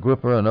Romans, and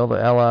Agrippa and other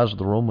allies of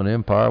the Roman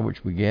Empire,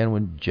 which began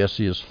when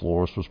Gessius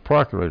Florus was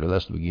procurator.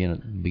 That's the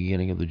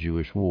beginning of the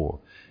Jewish War.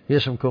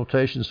 Here's some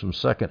quotations from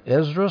 2nd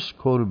Esdras,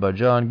 quoted by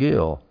John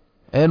Gill.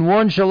 And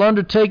one shall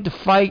undertake to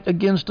fight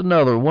against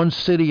another, one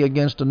city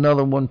against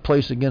another, one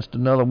place against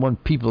another, one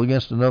people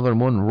against another,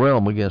 and one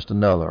realm against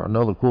another.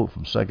 Another quote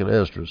from 2nd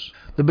Esdras.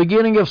 The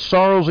beginning of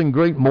sorrows and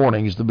great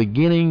mournings, the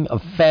beginning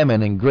of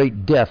famine and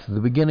great death,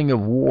 the beginning of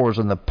wars,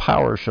 and the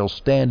power shall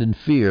stand in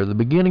fear, the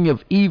beginning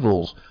of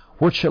evils.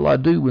 What shall I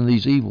do when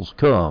these evils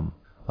come?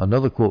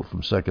 Another quote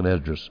from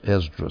 2nd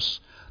Esdras.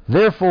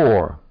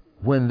 Therefore,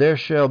 when there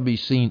shall be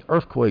seen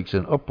earthquakes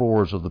and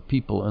uproars of the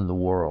people in the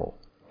world.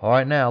 All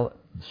right, now,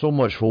 so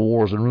much for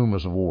wars and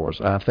rumors of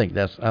wars. I think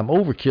I'm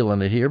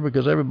overkilling it here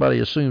because everybody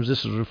assumes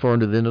this is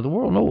referring to the end of the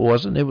world. No, it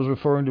wasn't. It was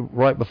referring to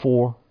right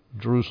before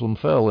Jerusalem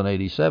fell in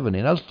AD 70.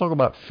 And I was talking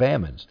about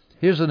famines.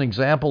 Here's an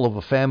example of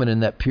a famine in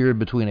that period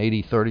between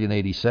AD 30 and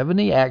AD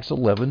 70, Acts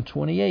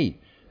 11:28.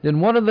 Then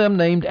one of them,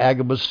 named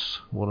Agabus,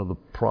 one of the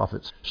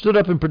prophets, stood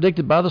up and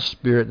predicted by the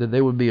Spirit that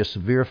there would be a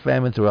severe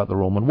famine throughout the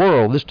Roman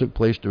world. This took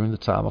place during the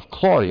time of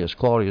Claudius.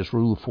 Claudius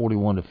ruled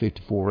 41 to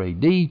 54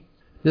 AD.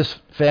 This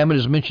famine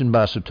is mentioned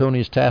by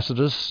Suetonius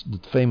Tacitus, the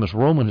famous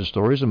Roman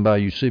historian, and by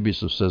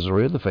Eusebius of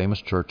Caesarea, the famous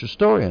church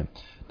historian.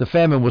 The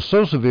famine was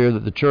so severe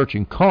that the church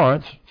in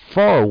Corinth,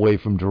 far away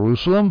from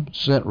Jerusalem,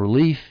 sent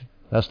relief.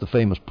 That's the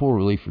famous poor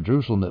relief for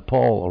Jerusalem that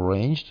Paul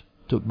arranged,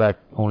 took back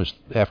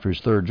after his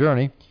third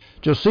journey.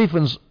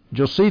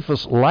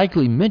 Josephus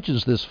likely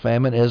mentions this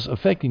famine as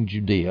affecting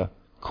Judea.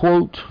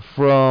 Quote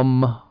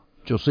from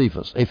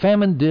Josephus. A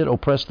famine did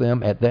oppress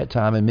them at that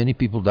time, and many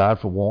people died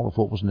for want of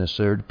what was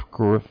necessary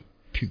to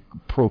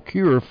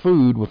procure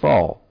food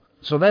withal.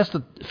 So that's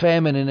the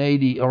famine in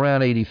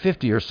around AD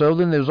 50 or so.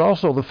 Then there's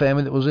also the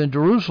famine that was in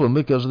Jerusalem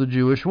because of the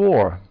Jewish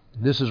War.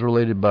 This is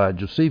related by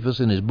Josephus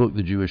in his book,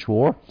 The Jewish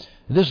War.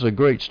 This is a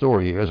great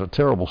story here. It's a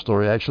terrible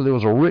story, actually. There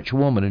was a rich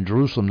woman in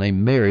Jerusalem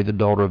named Mary, the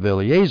daughter of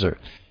Eleazar.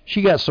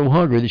 She got so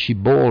hungry that she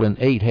boiled and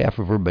ate half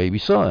of her baby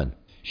son.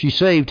 She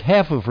saved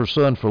half of her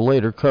son for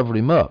later, covered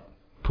him up,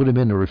 put him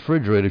in the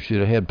refrigerator if she'd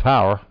have had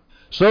power.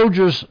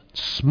 Soldiers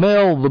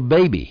smell the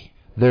baby.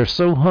 They're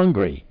so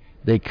hungry.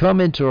 They come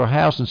into her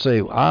house and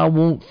say, I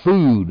want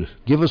food.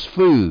 Give us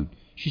food.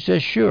 She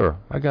says, sure,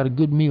 I got a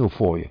good meal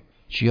for you.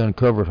 She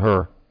uncovered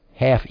her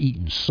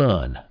half-eaten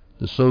son.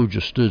 The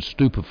soldiers stood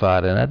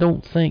stupefied, and I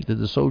don't think that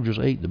the soldiers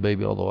ate the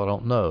baby, although I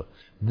don't know.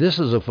 This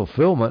is a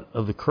fulfillment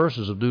of the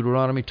curses of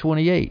Deuteronomy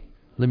 28.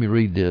 Let me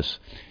read this.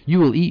 You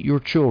will eat your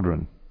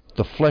children,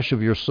 the flesh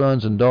of your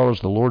sons and daughters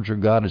the Lord your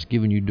God has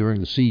given you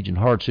during the siege and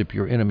hardship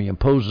your enemy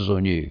imposes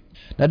on you.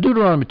 Now,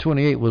 Deuteronomy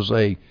 28 was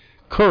a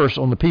curse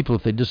on the people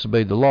if they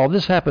disobeyed the law.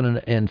 This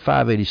happened in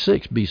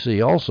 586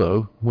 BC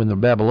also, when the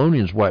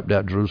Babylonians wiped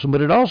out Jerusalem,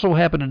 but it also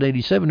happened in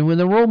 87 when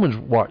the Romans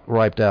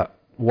wiped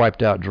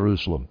out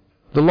Jerusalem.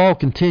 The law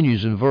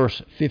continues in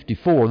verse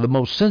 54. The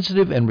most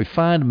sensitive and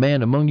refined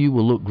man among you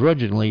will look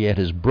grudgingly at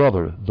his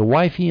brother, the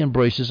wife he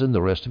embraces, and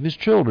the rest of his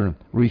children,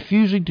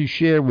 refusing to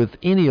share with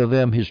any of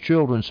them his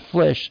children's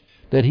flesh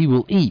that he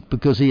will eat,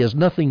 because he has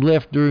nothing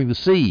left during the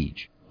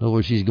siege. In other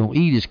words, he's going to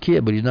eat his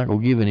kid, but he's not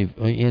going to give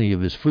any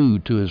of his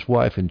food to his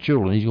wife and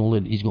children. He's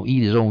going to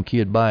eat his own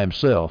kid by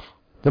himself.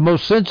 The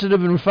most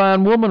sensitive and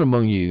refined woman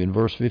among you, in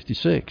verse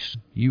 56,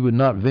 who would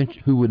not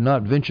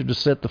venture to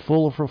set the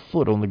full of her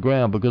foot on the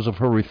ground because of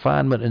her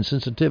refinement and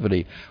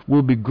sensitivity,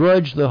 will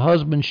begrudge the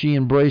husband she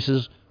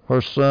embraces,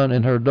 her son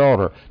and her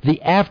daughter,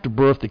 the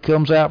afterbirth that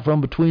comes out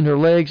from between her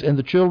legs, and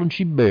the children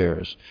she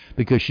bears,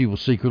 because she will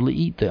secretly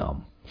eat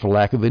them, for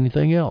lack of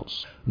anything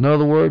else. In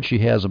other words, she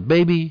has a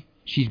baby,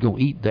 she's going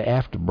to eat the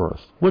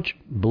afterbirth, which,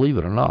 believe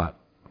it or not,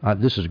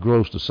 this is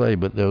gross to say,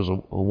 but there's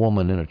a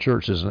woman in a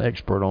church that's an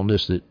expert on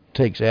this that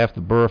takes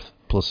afterbirth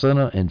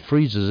placenta and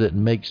freezes it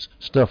and makes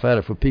stuff out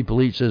of it for people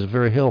to eat. Says it's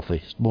very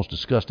healthy. It's the most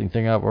disgusting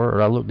thing I've ever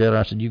heard. I looked at her and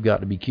I said, you've got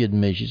to be kidding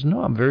me. She said,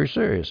 no, I'm very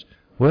serious.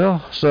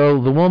 Well,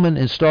 so the woman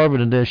is starving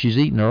to death. She's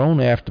eating her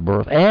own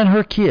afterbirth and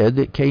her kid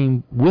that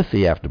came with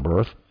the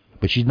afterbirth,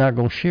 but she's not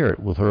going to share it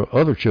with her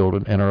other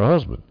children and her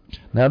husband.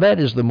 Now, that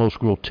is the most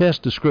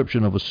grotesque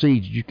description of a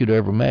siege you could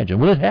ever imagine.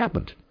 Well, it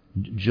happened.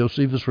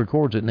 Josephus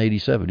records it in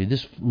AD 70.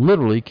 This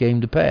literally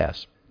came to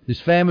pass. These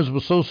famines were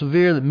so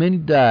severe that many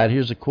died.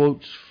 Here's a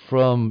quote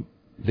from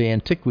the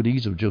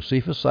Antiquities of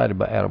Josephus, cited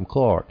by Adam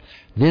Clark.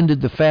 Then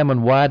did the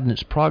famine widen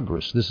its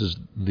progress. This is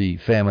the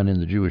famine in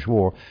the Jewish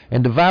War.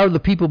 And devoured the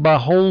people by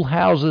whole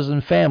houses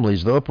and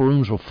families. The upper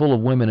rooms were full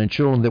of women and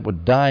children that were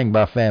dying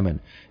by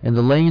famine. And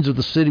the lanes of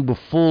the city were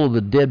full of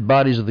the dead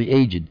bodies of the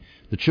aged.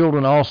 The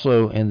children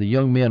also and the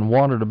young men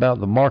wandered about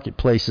the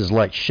marketplaces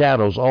like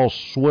shadows, all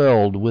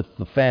swelled with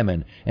the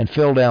famine, and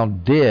fell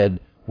down dead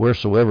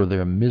wheresoever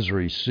their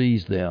misery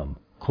seized them.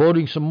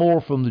 Quoting some more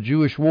from the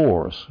Jewish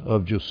Wars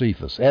of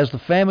Josephus. As the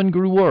famine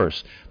grew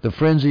worse, the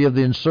frenzy of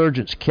the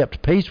insurgents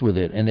kept pace with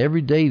it, and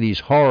every day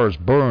these horrors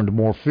burned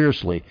more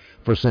fiercely,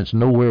 for since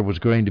nowhere was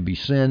grain to be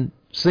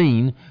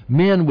seen,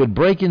 men would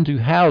break into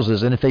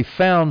houses, and if they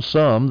found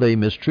some, they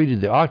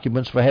mistreated the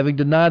occupants for having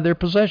denied their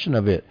possession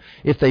of it.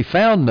 If they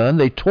found none,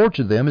 they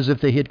tortured them as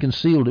if they had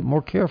concealed it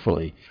more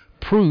carefully.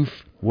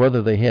 Proof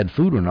whether they had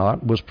food or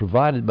not was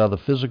provided by the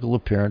physical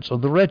appearance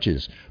of the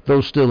wretches.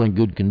 Those still in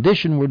good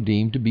condition were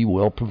deemed to be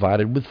well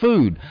provided with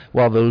food,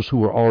 while those who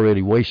were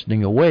already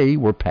wasting away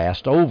were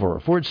passed over,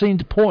 for it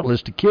seemed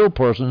pointless to kill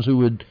persons who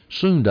would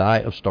soon die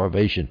of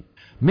starvation.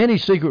 Many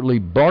secretly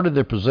bartered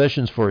their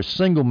possessions for a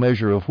single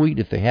measure of wheat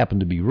if they happened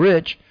to be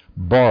rich,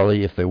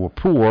 barley if they were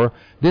poor.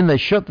 Then they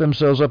shut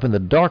themselves up in the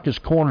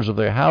darkest corners of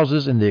their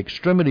houses. In the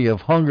extremity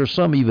of hunger,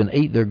 some even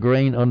ate their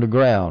grain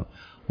underground,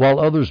 while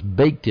others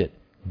baked it,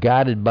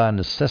 guided by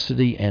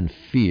necessity and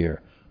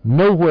fear.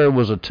 Nowhere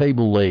was a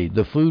table laid.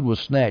 The food was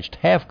snatched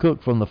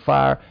half-cooked from the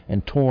fire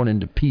and torn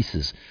into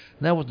pieces.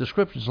 Now, with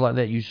descriptions like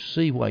that, you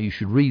see why you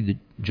should read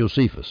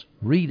Josephus.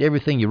 Read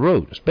everything he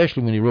wrote,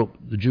 especially when he wrote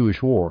the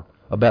Jewish War,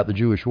 about the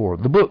Jewish War.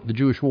 The book, The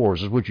Jewish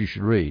Wars, is what you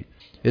should read.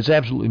 It's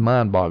absolutely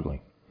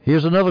mind-boggling.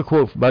 Here's another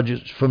quote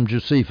from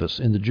Josephus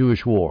in the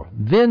Jewish War.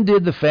 Then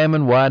did the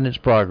famine widen its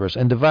progress,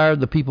 and devoured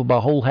the people by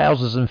whole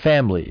houses and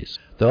families.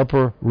 The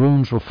upper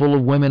rooms were full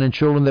of women and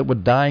children that were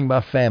dying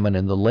by famine,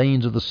 and the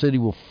lanes of the city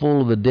were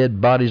full of the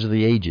dead bodies of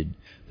the aged.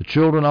 The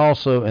children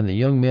also and the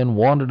young men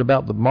wandered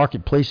about the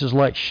marketplaces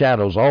like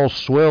shadows, all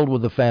swelled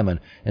with the famine,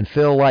 and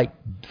fell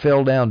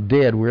down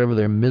dead wherever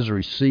their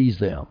misery seized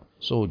them.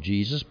 So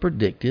Jesus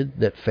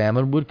predicted that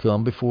famine would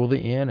come before the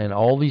end, and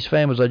all these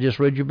famines I just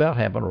read you about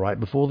happened right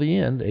before the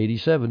end, AD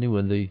 70,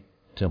 when the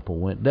temple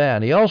went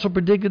down. He also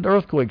predicted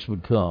earthquakes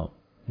would come.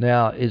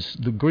 Now,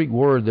 the Greek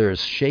word there is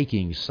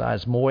shaking,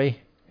 seismoi,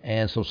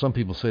 And so some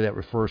people say that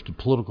refers to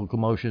political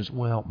commotions.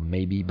 Well,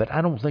 maybe, but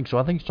I don't think so.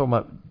 I think it's talking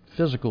about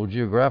physical,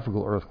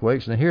 geographical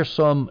earthquakes. And here's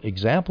some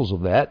examples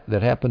of that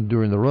happened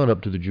during the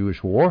run-up to the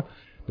Jewish War.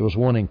 There was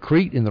one in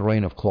Crete in the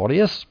reign of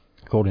Claudius,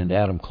 according to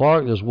Adam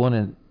Clark. There's one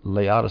in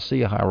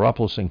Laodicea,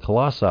 Hierapolis, and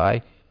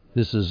Colossae.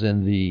 This is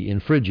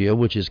in Phrygia,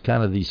 which is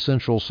kind of the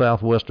central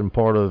southwestern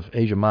part of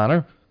Asia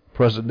Minor.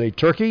 Present-day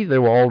Turkey, they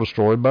were all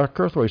destroyed by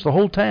earthquakes. The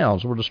whole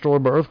towns were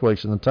destroyed by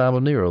earthquakes in the time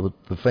of Nero.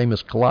 The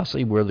famous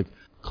Colossae, where the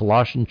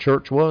Colossian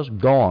church was,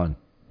 gone.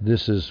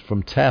 This is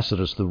from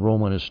Tacitus, the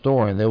Roman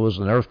historian. There was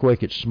an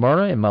earthquake at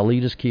Smyrna in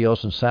Miletus,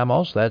 Chios, and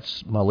Samos.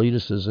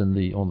 Miletus is on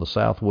the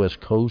southwest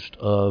coast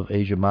of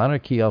Asia Minor.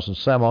 Chios and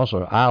Samos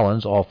are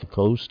islands off the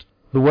coast.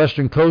 The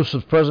western coast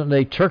of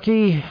present-day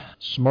Turkey.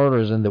 Smyrna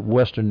is in the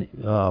western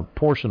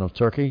portion of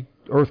Turkey.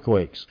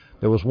 Earthquakes.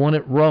 There was one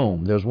at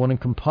Rome. There's one in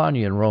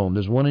Campania in Rome.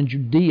 There's one in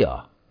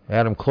Judea.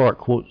 Adam Clark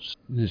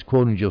is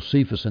quoting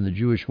Josephus in the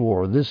Jewish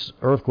War. This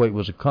earthquake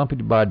was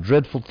accompanied by a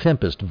dreadful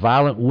tempest,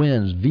 violent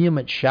winds,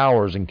 vehement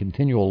showers, and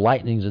continual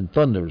lightnings and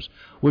thunders,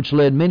 which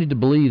led many to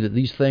believe that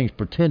these things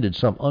portended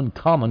some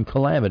uncommon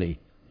calamity.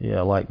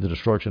 Yeah, like the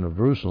destruction of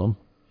Jerusalem.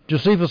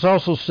 Josephus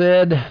also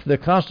said the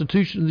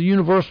constitution of the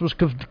universe was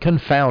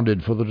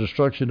confounded for the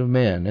destruction of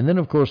men. And then,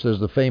 of course, there's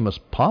the famous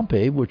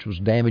Pompeii, which was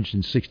damaged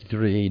in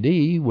 63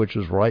 A.D., which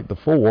was right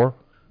before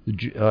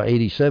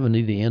AD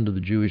 70, the end of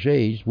the Jewish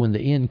age. When the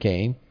end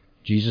came,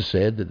 Jesus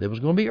said that there was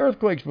going to be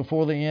earthquakes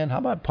before the end. How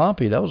about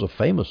Pompeii? That was a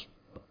famous...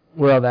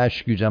 Well,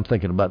 excuse me, I'm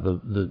thinking about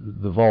the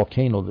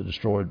volcano that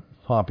destroyed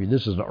Pompeii.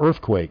 This is an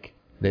earthquake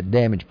that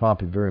damaged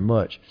Pompeii very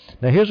much.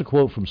 Now, here's a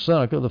quote from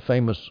Seneca, the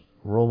famous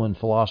Roman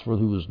philosopher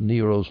who was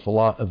Nero's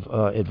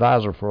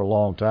advisor for a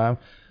long time,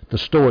 the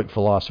Stoic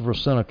philosopher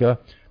Seneca.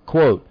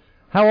 Quote,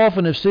 "How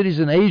often have cities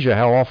in Asia,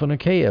 how often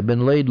Achaia,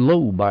 been laid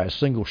low by a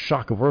single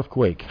shock of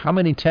earthquake? How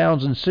many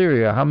towns in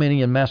Syria, how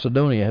many in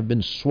Macedonia have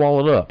been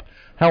swallowed up?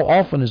 How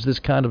often has this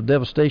kind of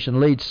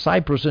devastation laid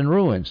Cyprus in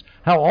ruins?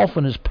 How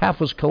often has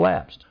Paphos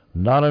collapsed?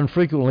 Not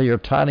infrequently are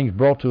tidings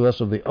brought to us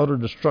of the utter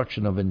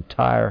destruction of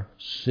entire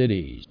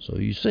cities." So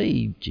you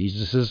see,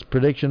 Jesus'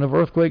 prediction of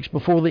earthquakes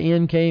before the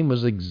end came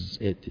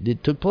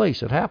it took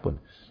place. It happened.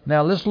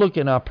 Now let's look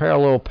in our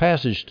parallel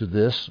passage to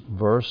this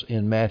verse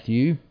in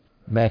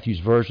Matthew's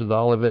version of the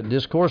Olivet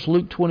Discourse,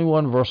 Luke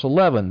 21, verse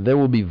 11. "There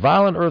will be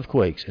violent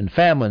earthquakes and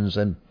famines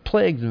and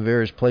plagues in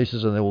various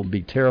places, and there will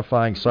be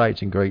terrifying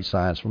sights and great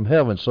signs from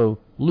heaven." So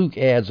Luke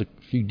adds a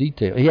few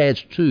details. He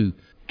adds two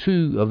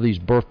of these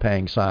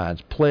birth-pang signs,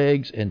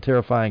 plagues and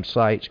terrifying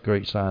sights,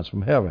 great signs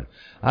from heaven.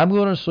 I'm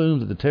going to assume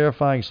that the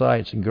terrifying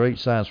sights and great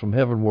signs from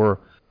heaven were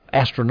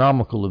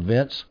astronomical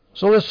events.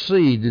 So let's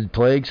see, did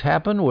plagues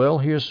happen? Well,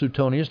 here's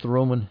Suetonius, the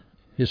Roman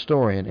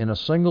historian. In a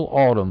single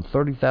autumn,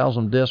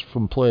 30,000 deaths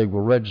from plague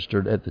were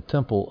registered at the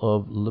temple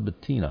of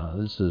Libitina.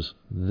 This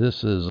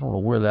is I don't know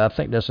where that, I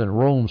think that's in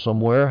Rome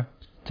somewhere.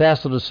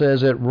 Tacitus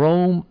says at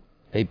Rome,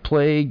 a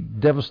plague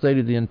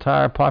devastated the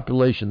entire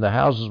population. The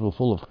houses were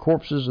full of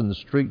corpses and the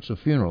streets of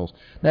funerals.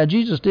 Now,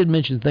 Jesus did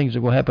mention things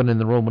that will happen in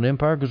the Roman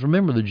Empire, because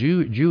remember, the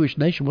Jewish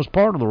nation was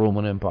part of the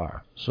Roman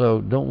Empire. So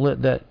don't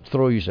let that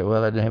throw you. Say,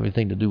 well, that didn't have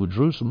anything to do with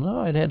Jerusalem.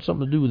 No, it had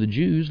something to do with the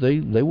Jews.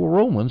 They were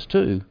Romans,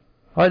 too.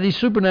 All right, these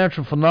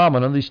supernatural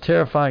phenomena, these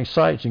terrifying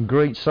sights and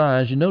great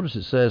signs, you notice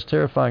it says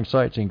terrifying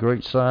sights and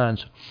great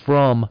signs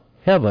from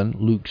heaven,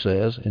 Luke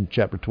says in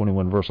chapter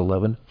 21, verse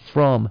 11,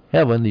 from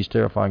heaven, these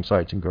terrifying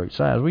sights and great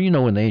signs. Well, you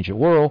know, in the ancient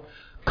world,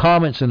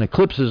 comets and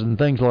eclipses and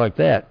things like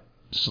that.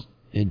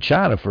 In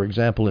China, for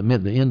example, it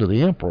meant the end of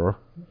the emperor,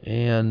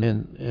 and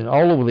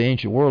all over the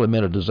ancient world, it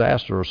meant a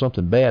disaster or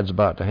something bad's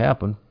about to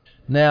happen.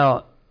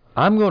 Now,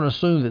 I'm going to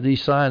assume that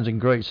these signs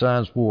and great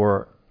signs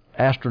were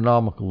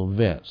astronomical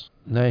events.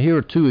 Now, here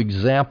are two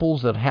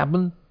examples that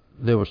happened.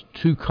 There was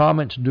two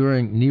comets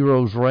during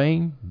Nero's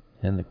reign.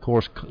 And, of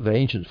course, the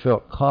ancients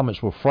felt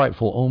comets were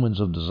frightful omens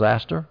of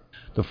disaster.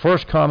 The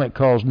first comet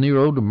caused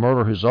Nero to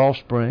murder his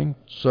offspring,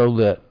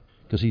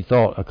 because he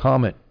thought a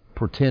comet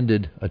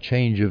portended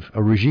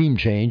a regime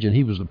change, and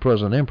he was the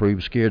present emperor. He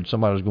was scared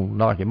somebody was going to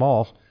knock him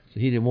off. So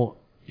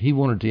he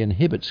wanted to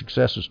inhibit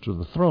successors to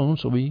the throne,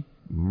 so he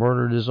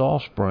murdered his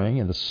offspring.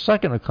 And the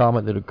second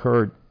comet that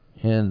occurred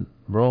in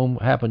Rome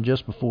happened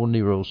just before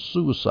Nero's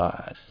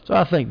suicide. So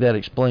I think that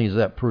explains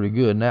that pretty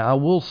good. Now, I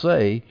will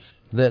say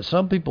that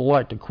some people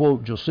like to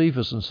quote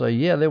Josephus and say,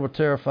 yeah, there were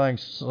terrifying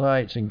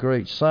sights and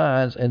great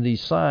signs, and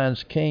these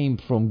signs came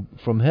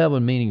from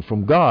heaven, meaning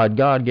from God.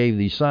 God gave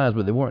these signs,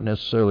 but they weren't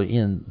necessarily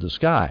in the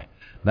sky.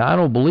 Now, I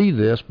don't believe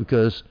this,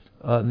 because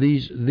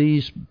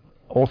these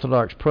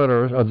Orthodox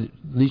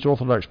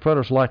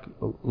predators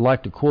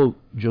like to quote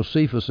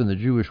Josephus in the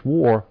Jewish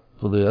War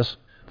for this.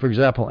 For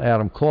example,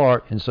 Adam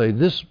Clark, and say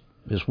this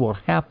is what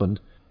happened,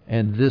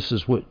 and this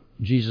is what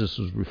Jesus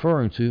was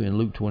referring to in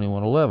Luke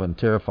 21:11,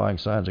 terrifying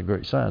signs and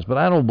great signs. But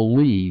I don't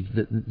believe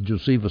that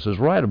Josephus is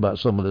right about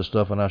some of this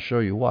stuff, and I'll show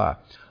you why.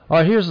 All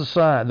right, here's the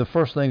sign, the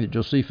first thing that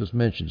Josephus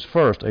mentions.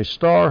 First, a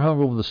star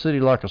hung over the city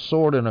like a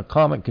sword, and a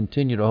comet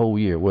continued a whole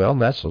year. Well,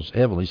 that's a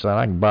heavenly sign.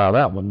 I can buy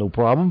that one, no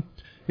problem.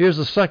 Here's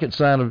the second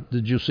sign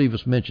that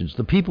Josephus mentions.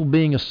 The people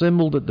being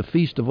assembled at the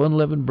feast of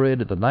unleavened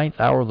bread at the 9th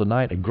hour of the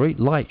night, a great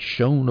light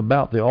shone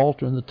about the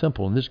altar in the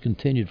temple, and this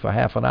continued for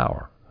half an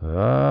hour.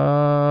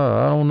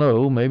 I don't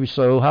know, maybe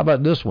so. How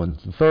about this one?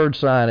 The third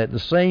sign, at the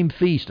same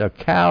feast, a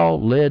cow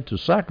led to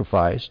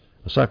sacrifice,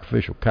 a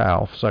sacrificial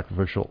cow,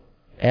 sacrificial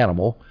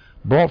animal,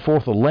 brought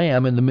forth a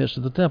lamb in the midst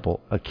of the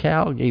temple. A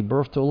cow gave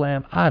birth to a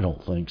lamb? I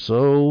don't think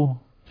so.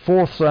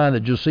 Fourth sign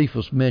that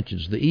Josephus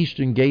mentions, the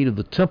eastern gate of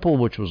the temple,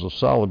 which was of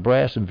solid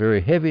brass and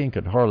very heavy and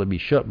could hardly be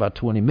shut by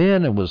 20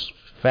 men and was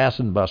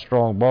fastened by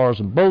strong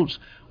bars and bolts,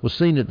 was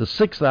seen at the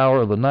 6th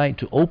hour of the night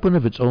to open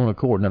of its own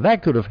accord. Now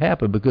that could have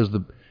happened because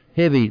the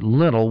heavy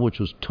lintel, which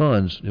was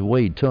tons, it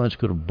weighed tons,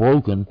 could have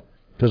broken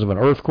because of an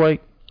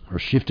earthquake or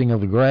shifting of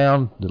the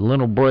ground. The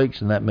lintel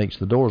breaks and that makes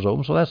the doors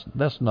open, so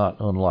that's not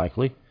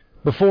unlikely.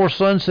 Before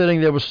sunsetting,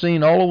 there was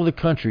seen all over the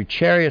country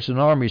chariots and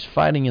armies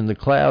fighting in the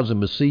clouds and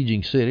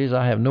besieging cities.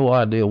 I have no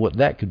idea what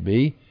that could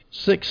be.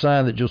 Sixth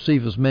sign that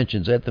Josephus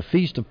mentions, at the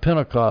feast of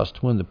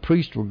Pentecost, when the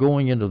priests were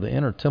going into the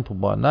inner temple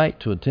by night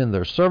to attend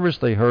their service,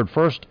 they heard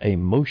first a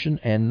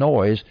motion and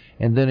noise,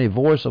 and then a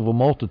voice of a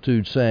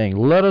multitude saying,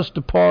 "Let us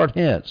depart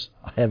hence."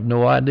 I have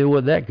no idea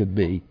what that could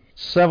be.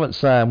 Seventh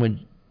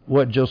sign,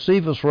 what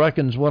Josephus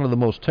reckons one of the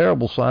most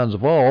terrible signs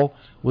of all,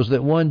 was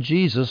that one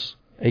Jesus,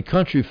 a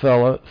country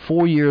fellow,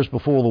 4 years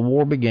before the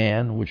war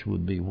began, which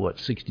would be,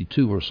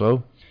 62 or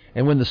so,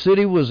 and when the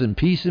city was in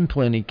peace and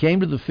plenty, came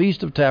to the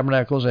Feast of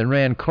Tabernacles and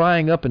ran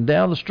crying up and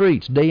down the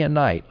streets day and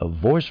night, a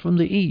voice from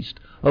the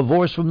east, a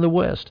voice from the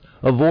west,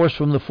 a voice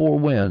from the four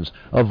winds,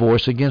 a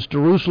voice against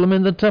Jerusalem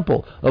and the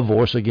temple, a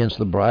voice against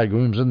the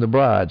bridegrooms and the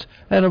brides,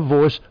 and a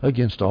voice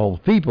against all the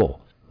people.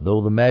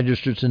 Though the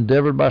magistrates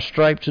endeavored by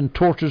stripes and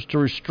tortures to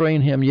restrain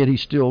him, yet he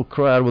still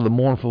cried with a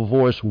mournful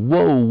voice,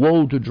 "Woe,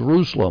 woe to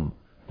Jerusalem!"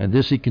 And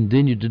this he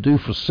continued to do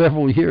for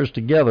several years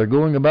together,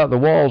 going about the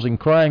walls and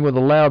crying with a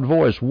loud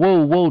voice,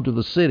 "Woe, woe to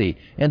the city,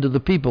 and to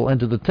the people, and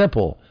to the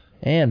temple!"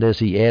 And, as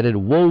he added,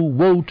 "Woe,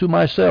 woe to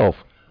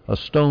myself!" a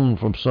stone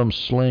from some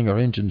sling or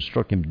engine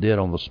struck him dead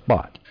on the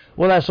spot.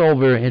 Well, that's all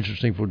very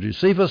interesting for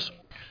Josephus,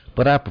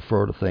 but I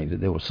prefer to think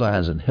that there were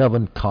signs in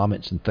heaven,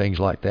 comets, and things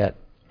like that,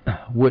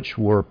 which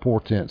were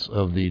portents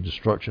of the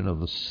destruction of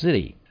the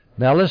city.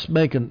 Now, let's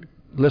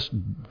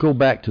go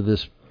back to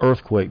this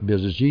earthquake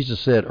business. Jesus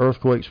said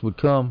earthquakes would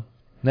come.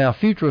 Now,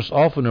 futurists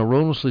often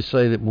erroneously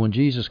say that when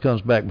Jesus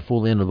comes back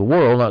before the end of the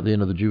world, not the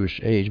end of the Jewish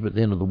age, but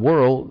the end of the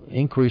world,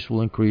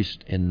 will increase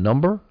in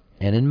number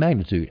and in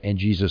magnitude. And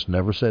Jesus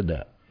never said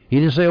that. He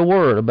didn't say a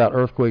word about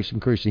earthquakes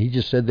increasing. He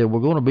just said there were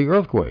going to be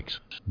earthquakes.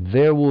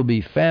 There will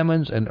be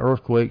famines and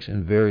earthquakes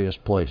in various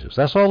places.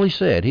 That's all he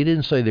said. He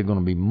didn't say there are going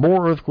to be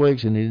more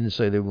earthquakes, and he didn't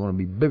say there were going to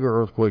be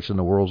bigger earthquakes than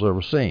the world's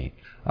ever seen.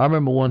 I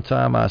remember one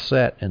time I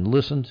sat and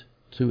listened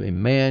to a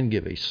man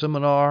give a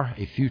seminar,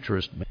 a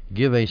futurist,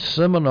 give a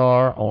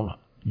seminar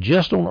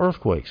just on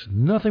earthquakes,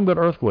 nothing but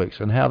earthquakes,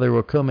 and how they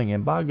were coming.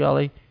 And by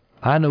golly,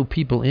 I know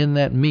people in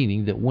that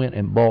meeting that went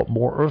and bought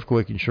more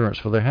earthquake insurance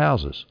for their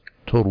houses.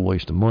 Total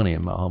waste of money,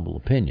 in my humble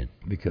opinion,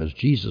 because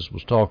Jesus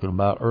was talking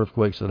about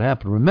earthquakes that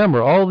happen.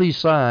 Remember, all these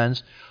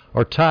signs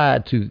are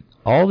tied to,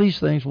 all these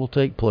things will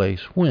take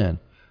place when?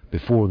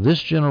 Before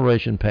this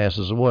generation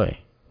passes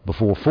away.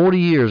 Before 40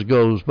 years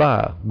goes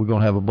by, we're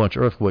going to have a bunch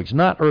of earthquakes,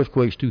 not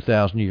earthquakes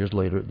 2,000 years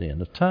later at the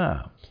end of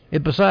time.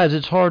 And besides,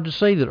 it's hard to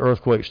say that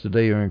earthquakes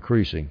today are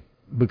increasing,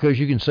 because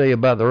you can say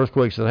about the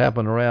earthquakes that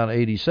happened around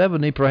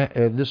 8070,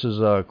 this is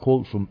a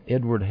quote from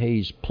Edward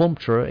Hayes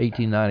Plumptre,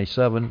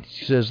 1897.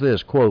 He says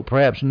this, quote,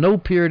 "Perhaps no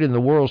period in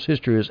the world's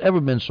history has ever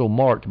been so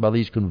marked by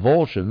these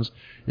convulsions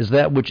as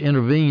that which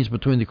intervenes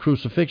between the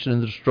crucifixion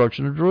and the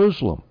destruction of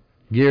Jerusalem."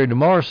 Gary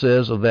DeMar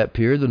says of that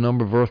period, the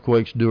number of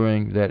earthquakes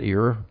during that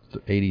era,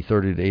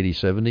 8030 to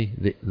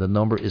 8070, the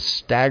number is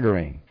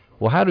staggering.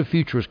 Well, how do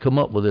futurists come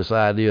up with this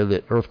idea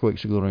that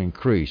earthquakes are going to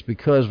increase?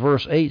 Because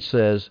verse 8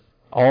 says,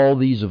 all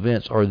these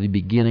events are the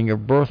beginning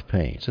of birth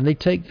pains. And they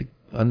take the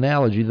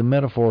analogy, the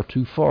metaphor,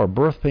 too far.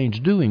 Birth pains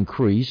do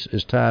increase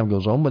as time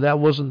goes on, but that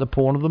wasn't the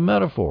point of the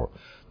metaphor.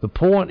 The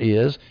point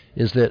is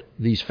that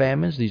these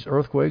famines, these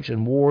earthquakes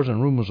and wars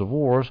and rumors of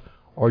wars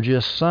are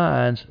just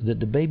signs that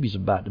the baby's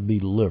about to be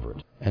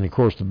delivered. And, of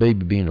course, the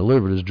baby being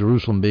delivered is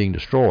Jerusalem being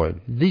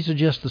destroyed. These are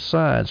just the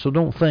signs, so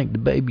don't think the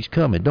baby's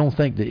coming. Don't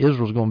think that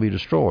Israel's going to be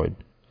destroyed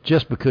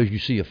just because you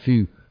see a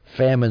few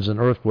famines and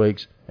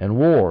earthquakes and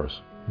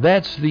wars.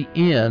 That's the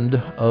end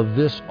of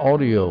this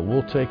audio.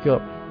 We'll take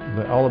up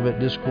the Olivet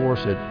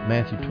Discourse at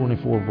Matthew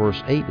 24,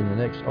 verse 8 in the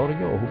next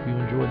audio. I hope you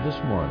enjoyed this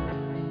one.